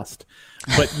got lost,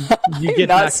 but you get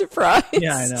not back, surprised.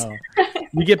 Yeah, I know.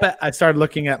 You get back. I started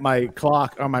looking at my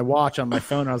clock or my watch on my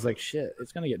phone. I was like, shit,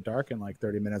 it's going to get dark in like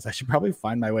 30 minutes. I should probably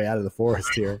find my way out of the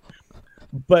forest here.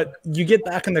 But you get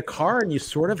back in the car and you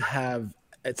sort of have,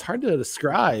 it's hard to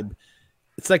describe.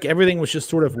 It's like everything was just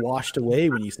sort of washed away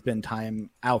when you spend time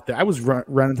out there. I was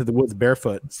running through the woods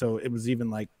barefoot, so it was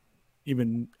even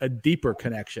a deeper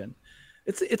connection.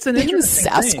 It's an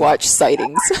interesting Sasquatch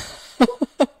sightings.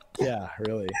 Yeah,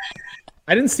 really.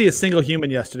 I didn't see a single human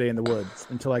yesterday in the woods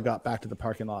until I got back to the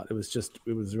parking lot. It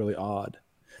was really odd.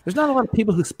 There's not a lot of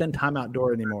people who spend time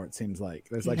outdoor anymore, it seems like.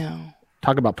 There's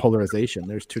talk about polarization.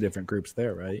 There's 2 different groups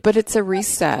there, right? But it's a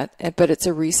reset. But it's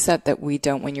a reset that we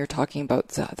don't, when you're talking about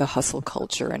the hustle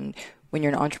culture, and when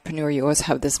you're an entrepreneur, you always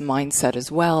have this mindset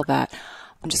as well that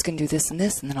I'm just going to do this and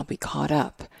this, and then I'll be caught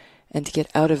up. and to get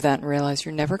out of that and realize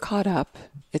you're never caught up.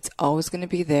 It's always going to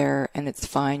be there and it's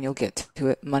fine. You'll get to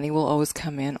it. Money will always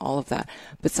come in, all of that.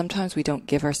 But sometimes we don't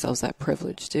give ourselves that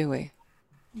privilege, do we?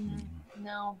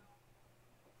 No.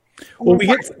 Well, we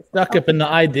get stuck up in the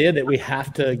idea that we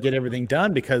have to get everything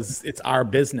done because it's our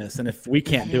business. And if we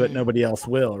can't do it, nobody else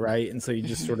will, right? And so you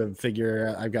just sort of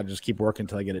figure, I've got to just keep working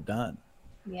until I get it done.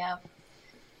 Yeah.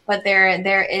 But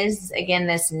there is, again,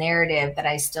 this narrative that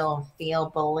I still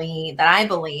that I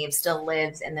believe still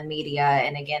lives in the media.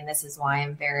 And again, this is why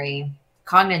I'm very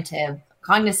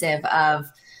cognizant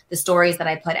of the stories that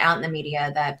I put out in the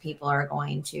media that people are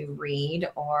going to read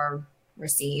or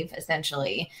receive,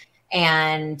 essentially.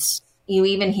 And you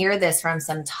even hear this from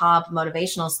some top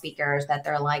motivational speakers that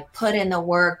they're like, put in the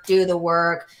work, do the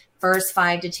work, first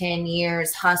 5 to 10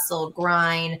 years, hustle,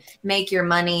 grind, make your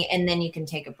money, and then you can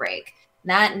take a break.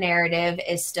 That narrative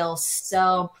is still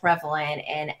so prevalent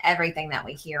in everything that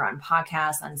we hear on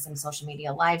podcasts, on some social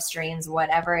media live streams,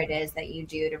 whatever it is that you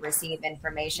do to receive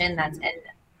information. That's an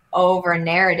over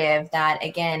narrative that,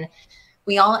 again,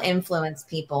 we all influence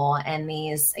people, and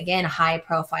these, again, high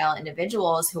profile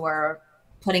individuals who are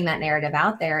putting that narrative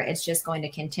out there, it's just going to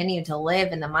continue to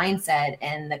live in the mindset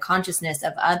and the consciousness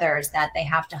of others that they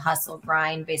have to hustle,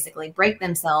 grind, basically break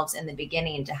themselves in the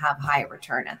beginning to have high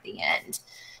return at the end.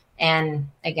 And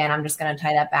again, I'm just going to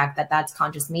tie that back that's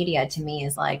conscious media to me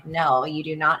is like, no, you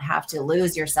do not have to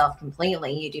lose yourself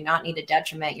completely. You do not need to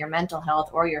detriment your mental health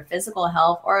or your physical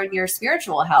health or your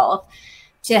spiritual health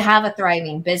to have a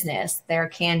thriving business. There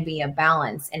can be a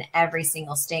balance in every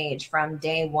single stage from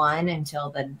day one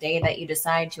until the day that you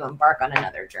decide to embark on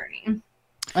another journey.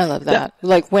 I love that. Yeah.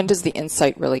 Like, when does the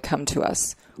insight really come to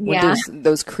us? When does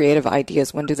those creative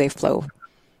ideas, when do they flow?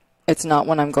 It's not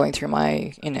when I'm going through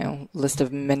my, list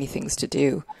of many things to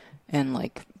do and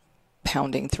like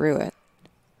pounding through it.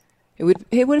 It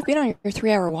would have been on your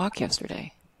 3-hour walk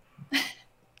yesterday.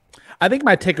 I think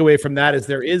my takeaway from that is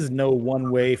there is no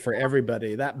one way for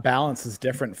everybody. That balance is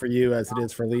different for you as it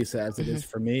is for Lisa, as it is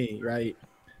for me, right?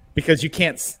 Because you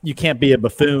can't be a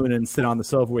buffoon and sit on the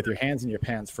sofa with your hands in your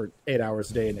pants for 8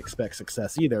 hours a day and expect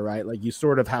success either, right? Like, you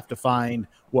sort of have to find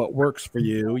what works for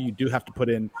you. You do have to put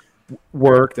in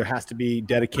work. There has to be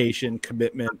dedication,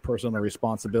 commitment, personal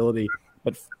responsibility,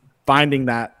 but finding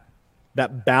that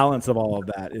balance of all of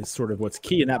that is sort of what's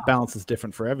key. And that balance is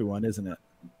different for everyone, isn't it?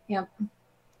 Yep.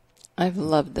 I've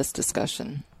loved this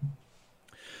discussion.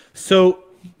 So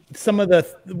some of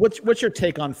what's your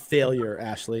take on failure,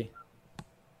 Ashley?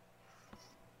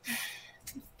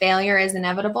 Failure is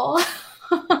inevitable.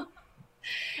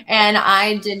 And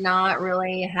I did not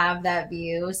really have that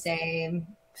view, say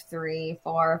 3,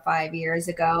 4, 5 years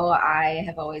ago. I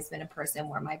have always been a person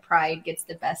where my pride gets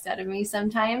the best out of me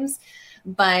sometimes.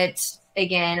 But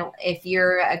again, if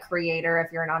you're a creator,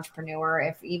 if you're an entrepreneur,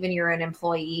 if even you're an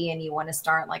employee and you want to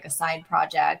start like a side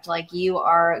project, like, you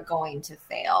are going to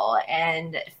fail.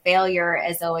 And failure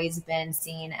has always been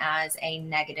seen as a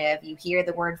negative. You hear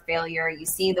the word failure, you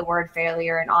see the word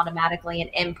failure, and automatically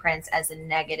it imprints as a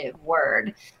negative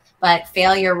word. But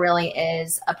failure really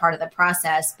is a part of the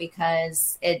process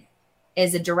because it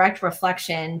is a direct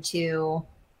reflection to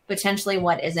potentially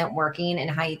what isn't working and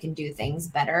how you can do things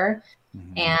better.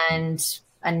 Mm-hmm. And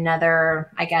another,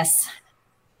 I guess,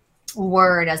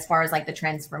 word as far as like the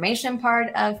transformation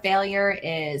part of failure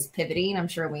is pivoting. I'm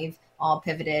sure we've all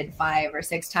pivoted 5 or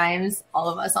 6 times, all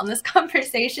of us on this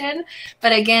conversation.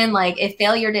 But again, like, if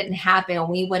failure didn't happen,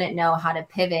 we wouldn't know how to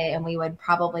pivot, and we would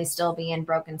probably still be in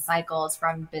broken cycles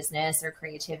from business or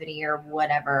creativity or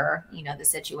whatever, the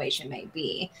situation may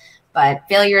be. But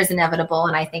failure is inevitable.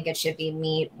 And I think it should be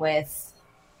met with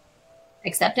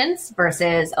acceptance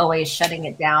versus always shutting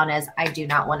it down as, I do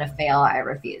not want to fail. I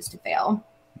refuse to fail.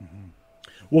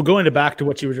 Well, going back to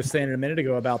what you were just saying a minute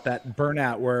ago about that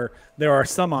burnout, where there are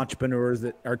some entrepreneurs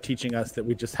that are teaching us that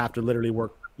we just have to literally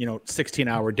work,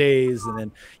 16-hour days.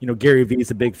 And then, Gary Vee is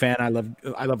a big fan. I love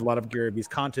a lot of Gary Vee's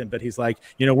content, but he's like,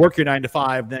 work your 9 to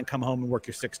 5, then come home and work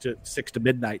your 6 to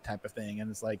midnight type of thing.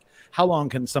 And it's like, how long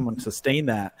can someone sustain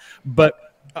that? But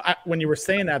when you were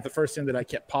saying that, the first thing that I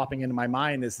kept popping into my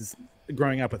mind is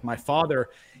growing up with my father.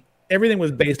 Everything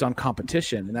was based on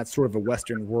competition, and that's sort of a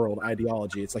Western world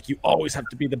ideology. It's like, you always have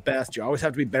to be the best. You always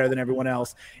have to be better than everyone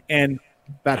else. And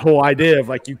that whole idea of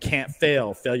like, you can't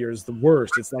fail. Failure is the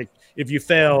worst. It's like, if you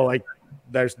fail, like,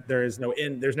 there's no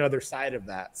other side of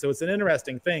that. So it's an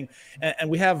interesting thing. And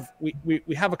I have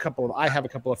a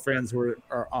couple of friends who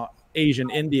are Asian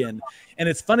Indian, and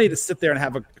it's funny to sit there and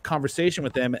have a conversation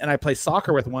with them. And I play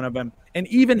soccer with one of them, and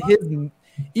even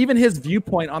his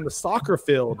viewpoint on the soccer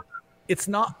field it's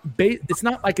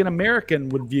not like an American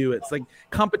would view it. It's like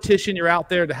competition. You're out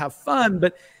there to have fun,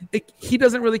 but he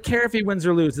doesn't really care if he wins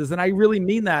or loses. And I really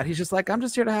mean that. He's just like, I'm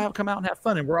just here to come out and have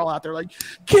fun. And we're all out there like,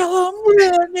 kill him,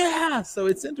 win, yeah. So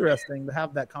it's interesting to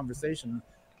have that conversation,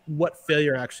 what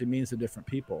failure actually means to different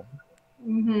people.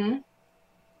 Mm-hmm.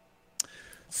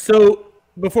 So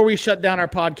before we shut down our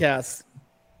podcast,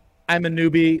 I'm a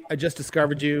newbie. I just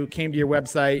discovered you, came to your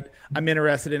website. I'm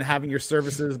interested in having your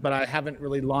services, but I haven't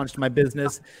really launched my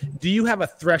business. Do you have a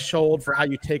threshold for how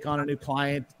you take on a new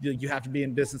client? Do you have to be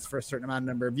in business for a certain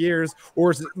number of years?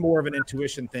 Or is it more of an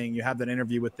intuition thing? You have that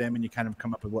interview with them and you kind of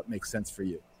come up with what makes sense for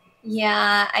you.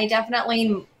 Yeah, I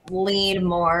definitely lean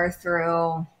more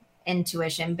through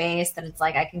intuition based, that it's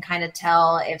like I can kind of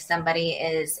tell if somebody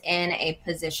is in a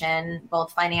position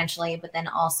both financially, but then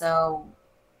also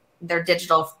their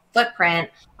digital footprint,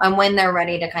 and when they're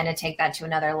ready to kind of take that to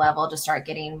another level, to start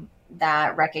getting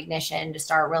that recognition, to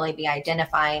start really be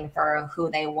identifying for who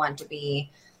they want to be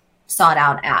sought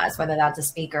out as, whether that's a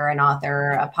speaker, an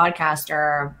author, a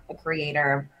podcaster, a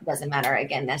creator, doesn't matter.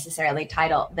 Again, necessarily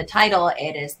the title,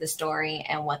 it is the story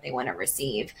and what they want to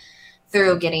receive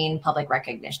through getting public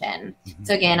recognition. Mm-hmm.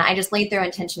 So again, I just lead through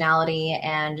intentionality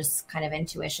and just kind of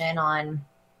intuition on,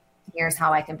 here's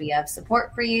how I can be of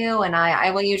support for you. And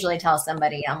I will usually tell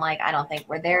somebody, I'm like, I don't think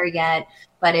we're there yet,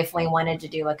 but if we wanted to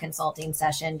do a consulting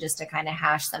session just to kind of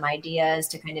hash some ideas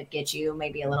to kind of get you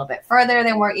maybe a little bit further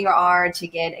than where you are, to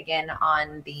get again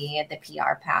on the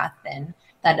PR path, then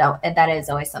that is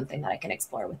always something that I can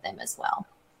explore with them as well.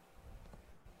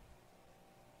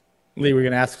 Lee, we're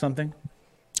going to ask something?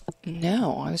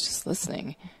 No, I was just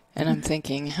listening. And I'm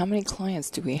thinking, how many clients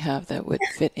do we have that would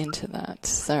fit into that?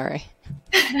 Sorry.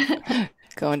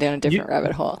 Going down a different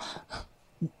rabbit hole.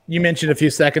 You mentioned a few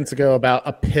seconds ago about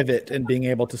a pivot and being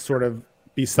able to sort of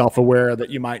be self-aware that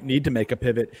you might need to make a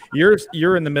pivot.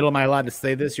 You're in the middle, am I allowed to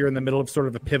say this? You're in the middle of sort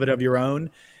of a pivot of your own.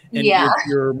 And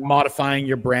you're modifying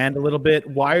your brand a little bit.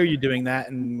 Why are you doing that?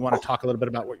 And want to talk a little bit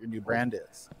about what your new brand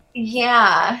is?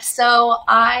 Yeah. So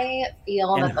I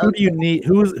feel and who do you need?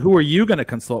 Who are you going to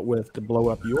consult with to blow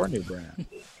up your new brand?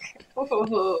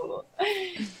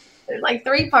 There's like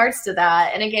 3 parts to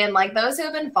that. And again, like those who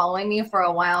have been following me for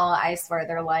a while, I swear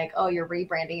they're like, oh, you're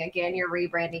rebranding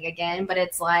again. But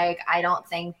it's like, I don't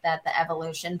think that the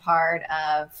evolution part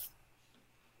of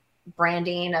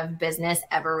branding of business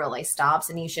ever really stops.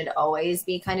 And you should always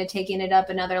be kind of taking it up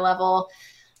another level.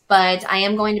 But I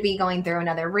am going to be going through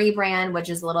another rebrand, which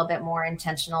is a little bit more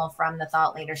intentional from the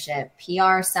thought leadership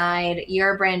PR side.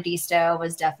 Your Brandisto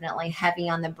was definitely heavy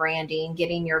on the branding,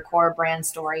 getting your core brand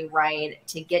story right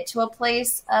to get to a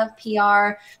place of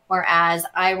PR. Whereas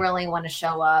I really want to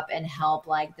show up and help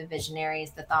like the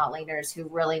visionaries, the thought leaders who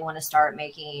really want to start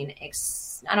making,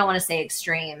 I don't want to say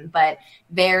extreme, but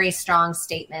very strong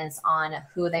statements on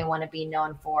who they want to be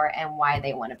known for and why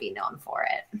they want to be known for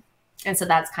it. And so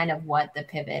that's kind of what the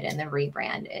pivot and the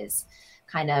rebrand is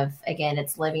kind of, again,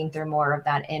 it's living through more of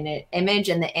that image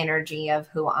and the energy of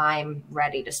who I'm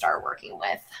ready to start working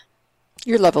with.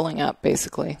 You're leveling up,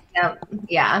 basically.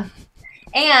 Yeah.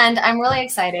 And I'm really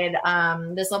excited.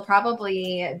 This will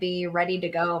probably be ready to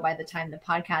go by the time the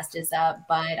podcast is up,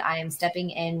 but I am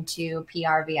stepping into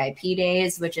PR VIP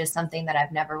days, which is something that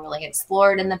I've never really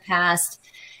explored in the past.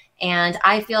 And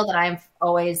I feel that I've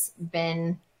always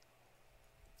been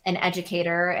an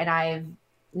educator, and I've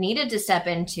needed to step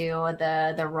into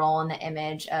the role and the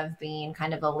image of being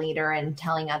kind of a leader and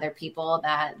telling other people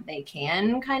that they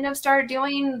can kind of start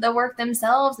doing the work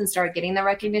themselves and start getting the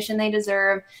recognition they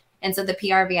deserve. And so the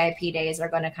PR VIP days are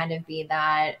going to kind of be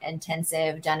that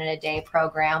intensive done in a day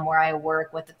program where I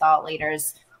work with the thought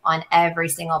leaders on every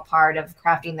single part of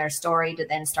crafting their story to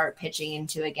then start pitching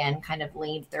to, again, kind of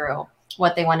lead through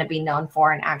what they want to be known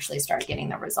for and actually start getting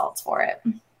the results for it.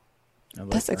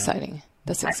 That's exciting.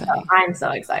 That's exciting. I'm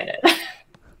so excited.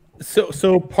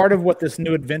 So part of what this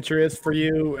new adventure is for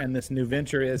you and this new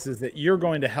venture is that you're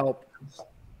going to help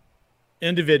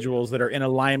individuals that are in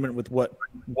alignment with what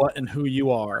and who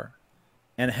you are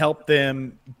and help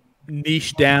them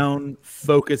niche down,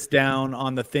 focus down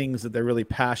on the things that they're really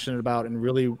passionate about and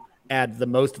really add the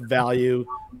most value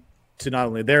to not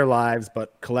only their lives,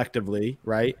 but collectively,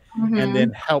 right? Mm-hmm. And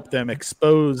then help them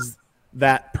expose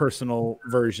that personal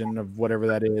version of whatever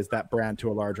that is, that brand,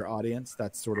 to a larger audience.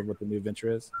 That's sort of what the new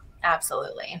venture is.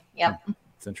 Absolutely. Yep.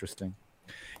 It's interesting.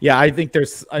 Yeah, I think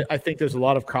there's a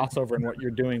lot of crossover in what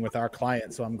you're doing with our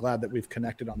clients. So I'm glad that we've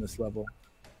connected on this level.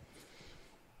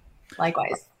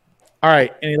 Likewise. All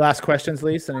right. Any last questions,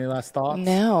 Lisa? Any last thoughts?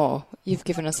 No, you've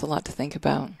given us a lot to think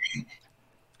about.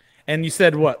 And you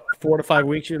said, what, 4 to 5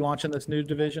 weeks you're launching this new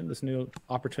division, this new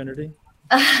opportunity?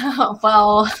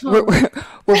 Well,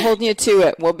 we're holding you to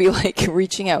it. We'll be like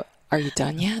reaching out. Are you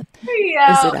done yet?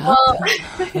 yeah. Is it up?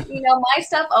 Well, my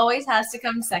stuff always has to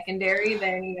come secondary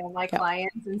than, my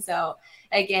clients. And so,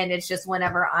 again, it's just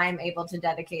whenever I'm able to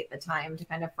dedicate the time to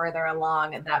kind of further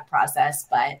along that process.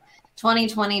 But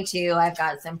 2022, I've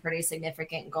got some pretty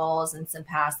significant goals and some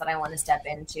paths that I want to step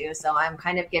into. So I'm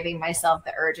kind of giving myself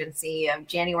the urgency of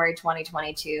January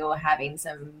 2022, having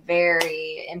some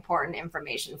very important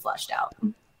information flushed out.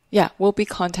 Yeah, we'll be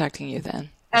contacting you then.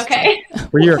 Okay.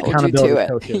 We're your We'll hold accountability you to it.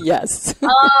 coaches. Yes.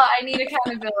 I need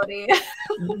accountability.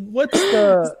 What's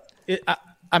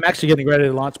I'm actually getting ready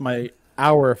to launch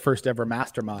our first ever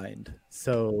mastermind.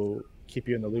 So keep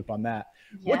you in the loop on that.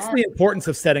 Yeah. What's the importance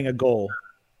of setting a goal?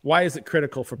 Why is it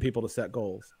critical for people to set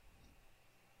goals?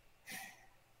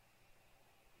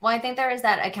 Well, I think there is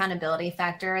that accountability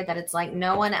factor that it's like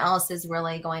no one else is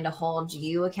really going to hold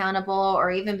you accountable or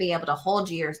even be able to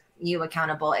hold you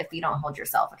accountable if you don't hold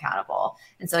yourself accountable.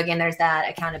 And so again, there's that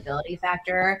accountability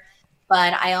factor.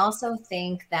 But I also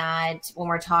think that when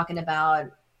we're talking about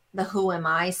the who am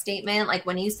I statement, like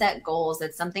when you set goals,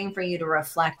 it's something for you to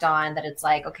reflect on, that it's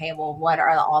like, okay, well, what are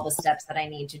all the steps that I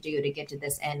need to do to get to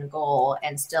this end goal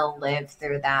and still live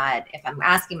through that? If I'm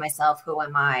asking myself, who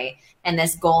am I? And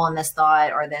this goal and this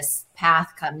thought or this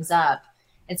path comes up,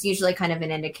 it's usually kind of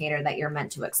an indicator that you're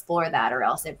meant to explore that, or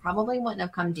else it probably wouldn't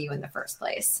have come to you in the first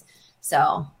place.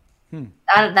 So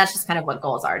that's just kind of what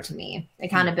goals are to me.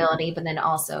 Accountability, but then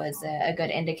also is a good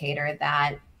indicator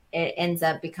that it ends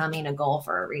up becoming a goal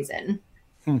for a reason.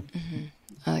 Mm-hmm.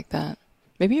 I like that.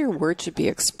 Maybe your word should be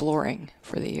exploring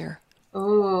for the year.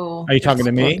 Ooh. Are you talking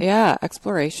to me? Yeah,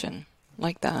 exploration.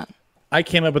 Like that. I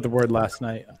came up with the word last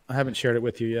night. I haven't shared it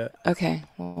with you yet. Okay,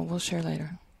 well, we'll share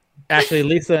later. Actually,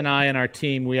 Lisa and I and our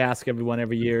team, we ask everyone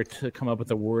every year to come up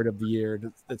with a word of the year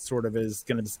that sort of is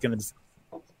going to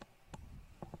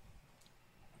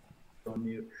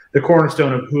the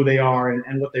cornerstone of who they are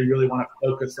and what they really want to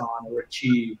focus on or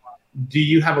achieve. Do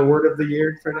you have a word of the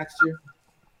year for next year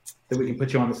that we can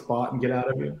put you on the spot and get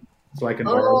out of you so I can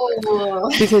borrow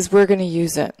it? Because we're going to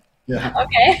use it. Yeah.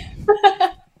 Okay.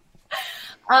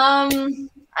 I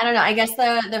don't know. I guess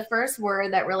the first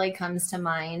word that really comes to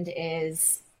mind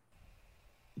is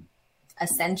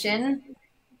ascension,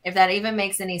 if that even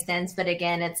makes any sense. But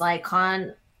again, it's like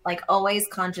always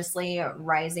consciously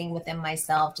rising within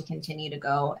myself to continue to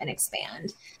go and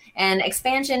expand. And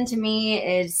expansion to me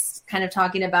is kind of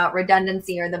talking about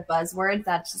redundancy or the buzzwords.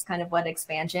 That's just kind of what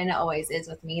expansion always is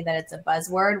with me, that it's a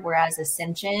buzzword. Whereas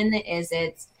ascension is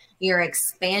you're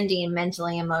expanding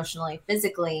mentally, emotionally,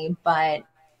 physically, but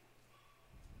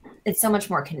it's so much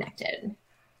more connected.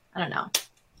 I don't know.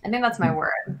 I think that's my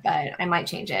word, but I might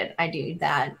change it. I do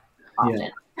that often.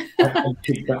 Yeah.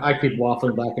 I keep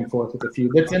waffling back and forth with a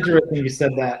few. That's interesting you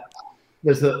said that.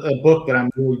 There's a book that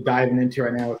I'm really diving into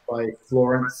right now. It's by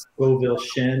Florence Scovel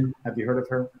Shinn. Have you heard of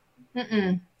her?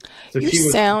 Mm-mm. So Your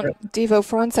sound, Devo,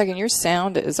 for 1 second, your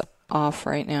sound is off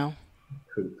right now.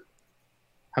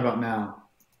 How about now?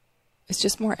 It's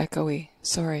just more echoey.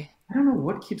 Sorry. I don't know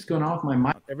what keeps going on with my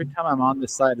mic. Every time I'm on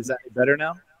this side, is that better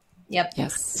now? Yep.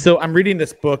 Yes. So I'm reading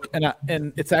this book,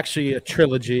 and it's actually a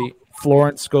trilogy,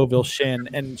 Florence Scovel Shinn,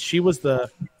 and she was the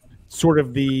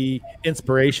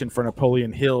inspiration for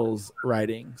Napoleon Hill's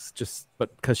writings,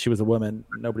 but because she was a woman,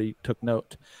 nobody took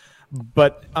note.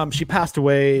 But she passed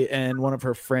away, and one of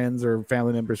her friends or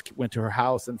family members went to her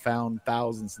house and found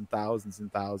thousands and thousands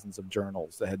and thousands of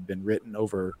journals that had been written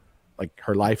over like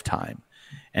her lifetime,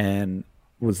 and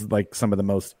was like some of the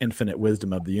most infinite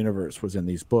wisdom of the universe was in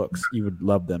these books. You would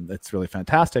love them. It's really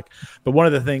fantastic. But one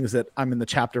of the things that I'm in the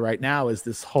chapter right now is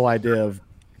this whole idea of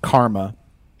karma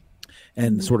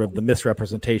and sort of the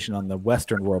misrepresentation on the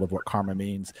Western world of what karma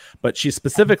means. But she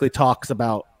specifically talks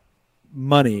about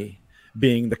money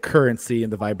being the currency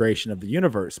and the vibration of the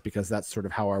universe, because that's sort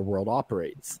of how our world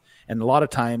operates. And a lot of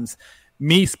times,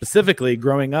 me specifically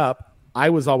growing up, I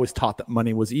was always taught that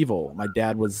money was evil. My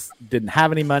dad didn't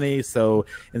have any money, so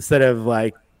instead of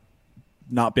like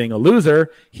not being a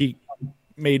loser, he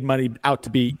made money out to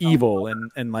be evil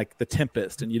and like the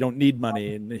Tempest, and you don't need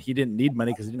money. And he didn't need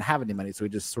money because he didn't have any money, so he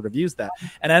just sort of used that.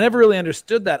 And I never really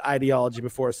understood that ideology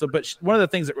before. But one of the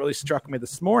things that really struck me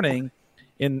this morning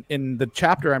in the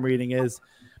chapter I'm reading is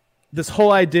this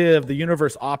whole idea of the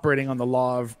universe operating on the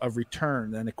law of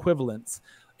return and equivalence.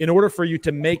 In order for you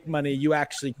to make money, you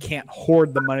actually can't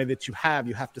hoard the money that you have.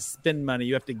 You have to spend money.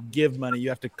 You have to give money. You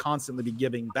have to constantly be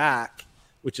giving back,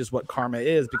 which is what karma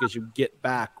is, because you get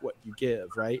back what you give,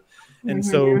 right? And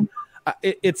so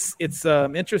it's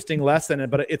interesting lesson,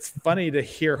 but it's funny to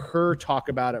hear her talk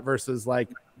about it versus like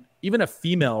even a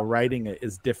female writing it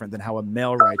is different than how a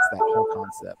male writes that whole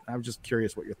concept. I was just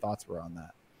curious what your thoughts were on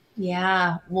that.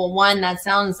 Yeah. Well, one, that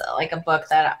sounds like a book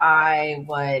that I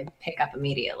would pick up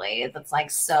immediately. That's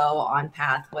like so on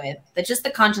path with just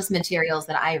the conscious materials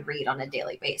that I read on a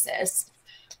daily basis.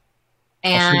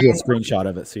 And I'll show you a screenshot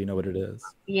of it so you know what it is.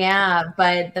 Yeah.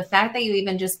 But the fact that you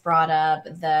even just brought up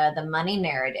the money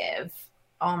narrative,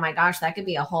 oh my gosh, that could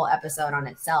be a whole episode on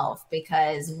itself,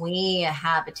 because we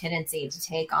have a tendency to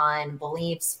take on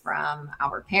beliefs from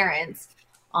our parents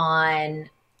on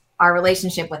our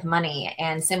relationship with money.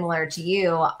 And similar to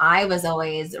you, I was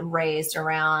always raised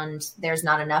around there's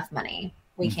not enough money.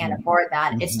 We can't afford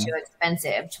that. It's too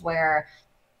expensive, to where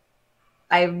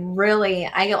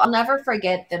I'll never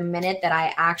forget the minute that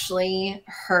I actually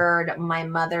heard my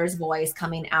mother's voice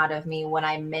coming out of me when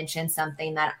I mentioned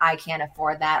something that I can't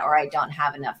afford that, or I don't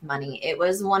have enough money. It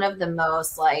was one of the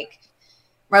most like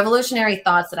revolutionary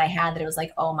thoughts that I had, that it was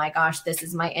like, oh my gosh, this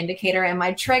is my indicator and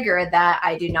my trigger that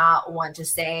I do not want to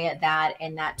say that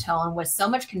in that tone with so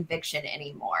much conviction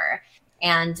anymore.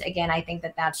 And again, I think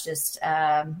that that's just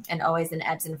always an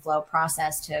ebbs and flow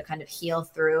process to kind of heal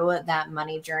through that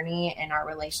money journey and our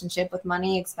relationship with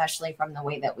money, especially from the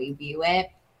way that we view it.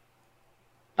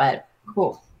 But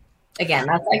cool. Again,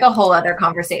 that's like a whole other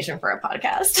conversation for a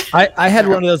podcast. I had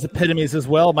one of those epitomes as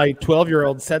well. My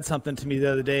 12-year-old said something to me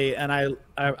the other day, and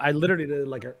I literally did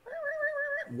like a,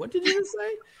 what did you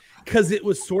say? Because it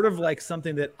was sort of like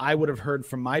something that I would have heard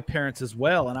from my parents as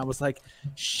well. And I was like,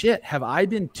 shit, have I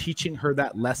been teaching her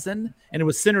that lesson? And it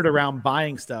was centered around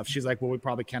buying stuff. She's like, well, we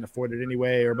probably can't afford it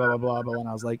anyway, or blah, blah, blah, blah. And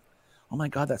I was like, oh my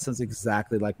God, that sounds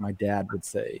exactly like my dad would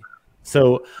say.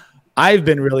 So I've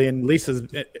been really, and Lisa's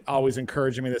always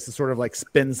encouraging me this, to sort of like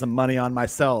spend some money on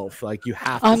myself. Like, you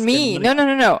have to on me.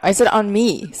 No. I said on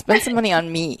me. Spend some money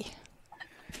on me.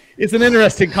 It's an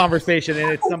interesting conversation,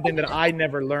 and it's something that I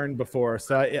never learned before.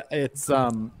 So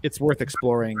it's worth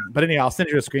exploring. But anyhow, I'll send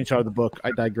you a screenshot of the book.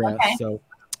 I digress. Okay. So,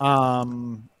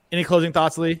 any closing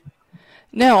thoughts, Lee?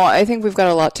 No, I think we've got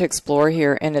a lot to explore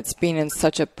here, and it's been in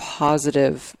such a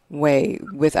positive way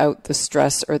without the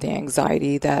stress or the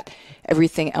anxiety that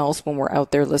everything else, when we're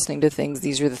out there listening to things,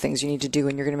 these are the things you need to do,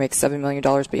 and you're going to make $7 million,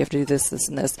 but you have to do this, this,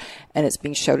 and this, and it's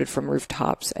being shouted from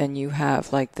rooftops, and you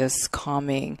have like this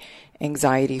calming,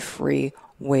 anxiety-free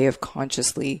way of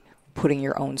consciously putting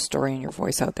your own story and your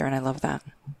voice out there, and I love that.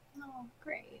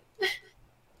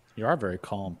 You are very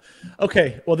calm.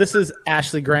 Okay, well, this is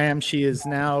Ashley Graham. She is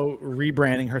now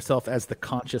rebranding herself as the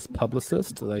Conscious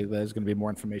Publicist. There's going to be more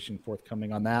information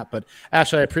forthcoming on that. But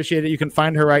Ashley, I appreciate it. You can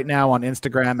find her right now on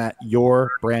Instagram at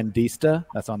Your Brandista.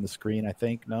 That's on the screen, I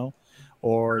think. No?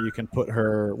 Or you can put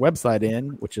her website in,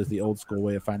 which is the old school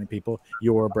way of finding people,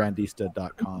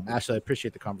 yourbrandista.com. Ashley, I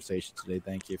appreciate the conversation today.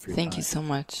 Thank you for your time. Thank you so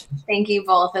much. Thank you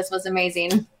both. This was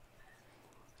amazing.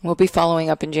 We'll be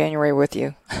following up in January with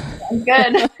you.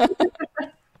 Good.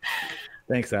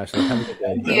 Thanks, Ashley. Have a good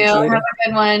day. Thank you. Have a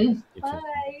good one.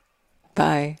 Bye.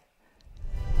 Bye.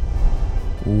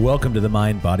 Welcome to the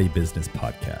Mind Body Business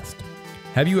Podcast.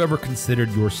 Have you ever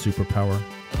considered your superpower?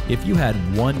 If you had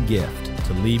one gift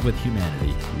to leave with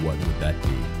humanity, what would that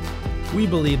be? We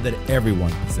believe that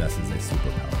everyone possesses a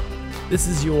superpower. This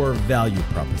is your value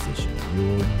proposition,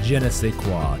 your je ne sais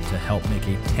quoi to help make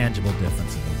a tangible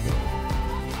difference in the world.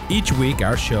 Each week,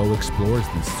 our show explores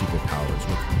these superpowers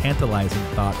with tantalizing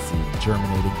thought seeds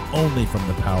germinating only from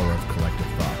the power of collective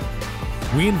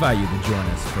thought. We invite you to join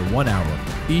us for 1 hour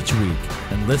each week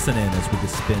and listen in as we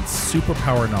dispense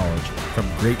superpower knowledge from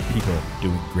great people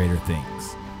doing greater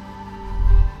things.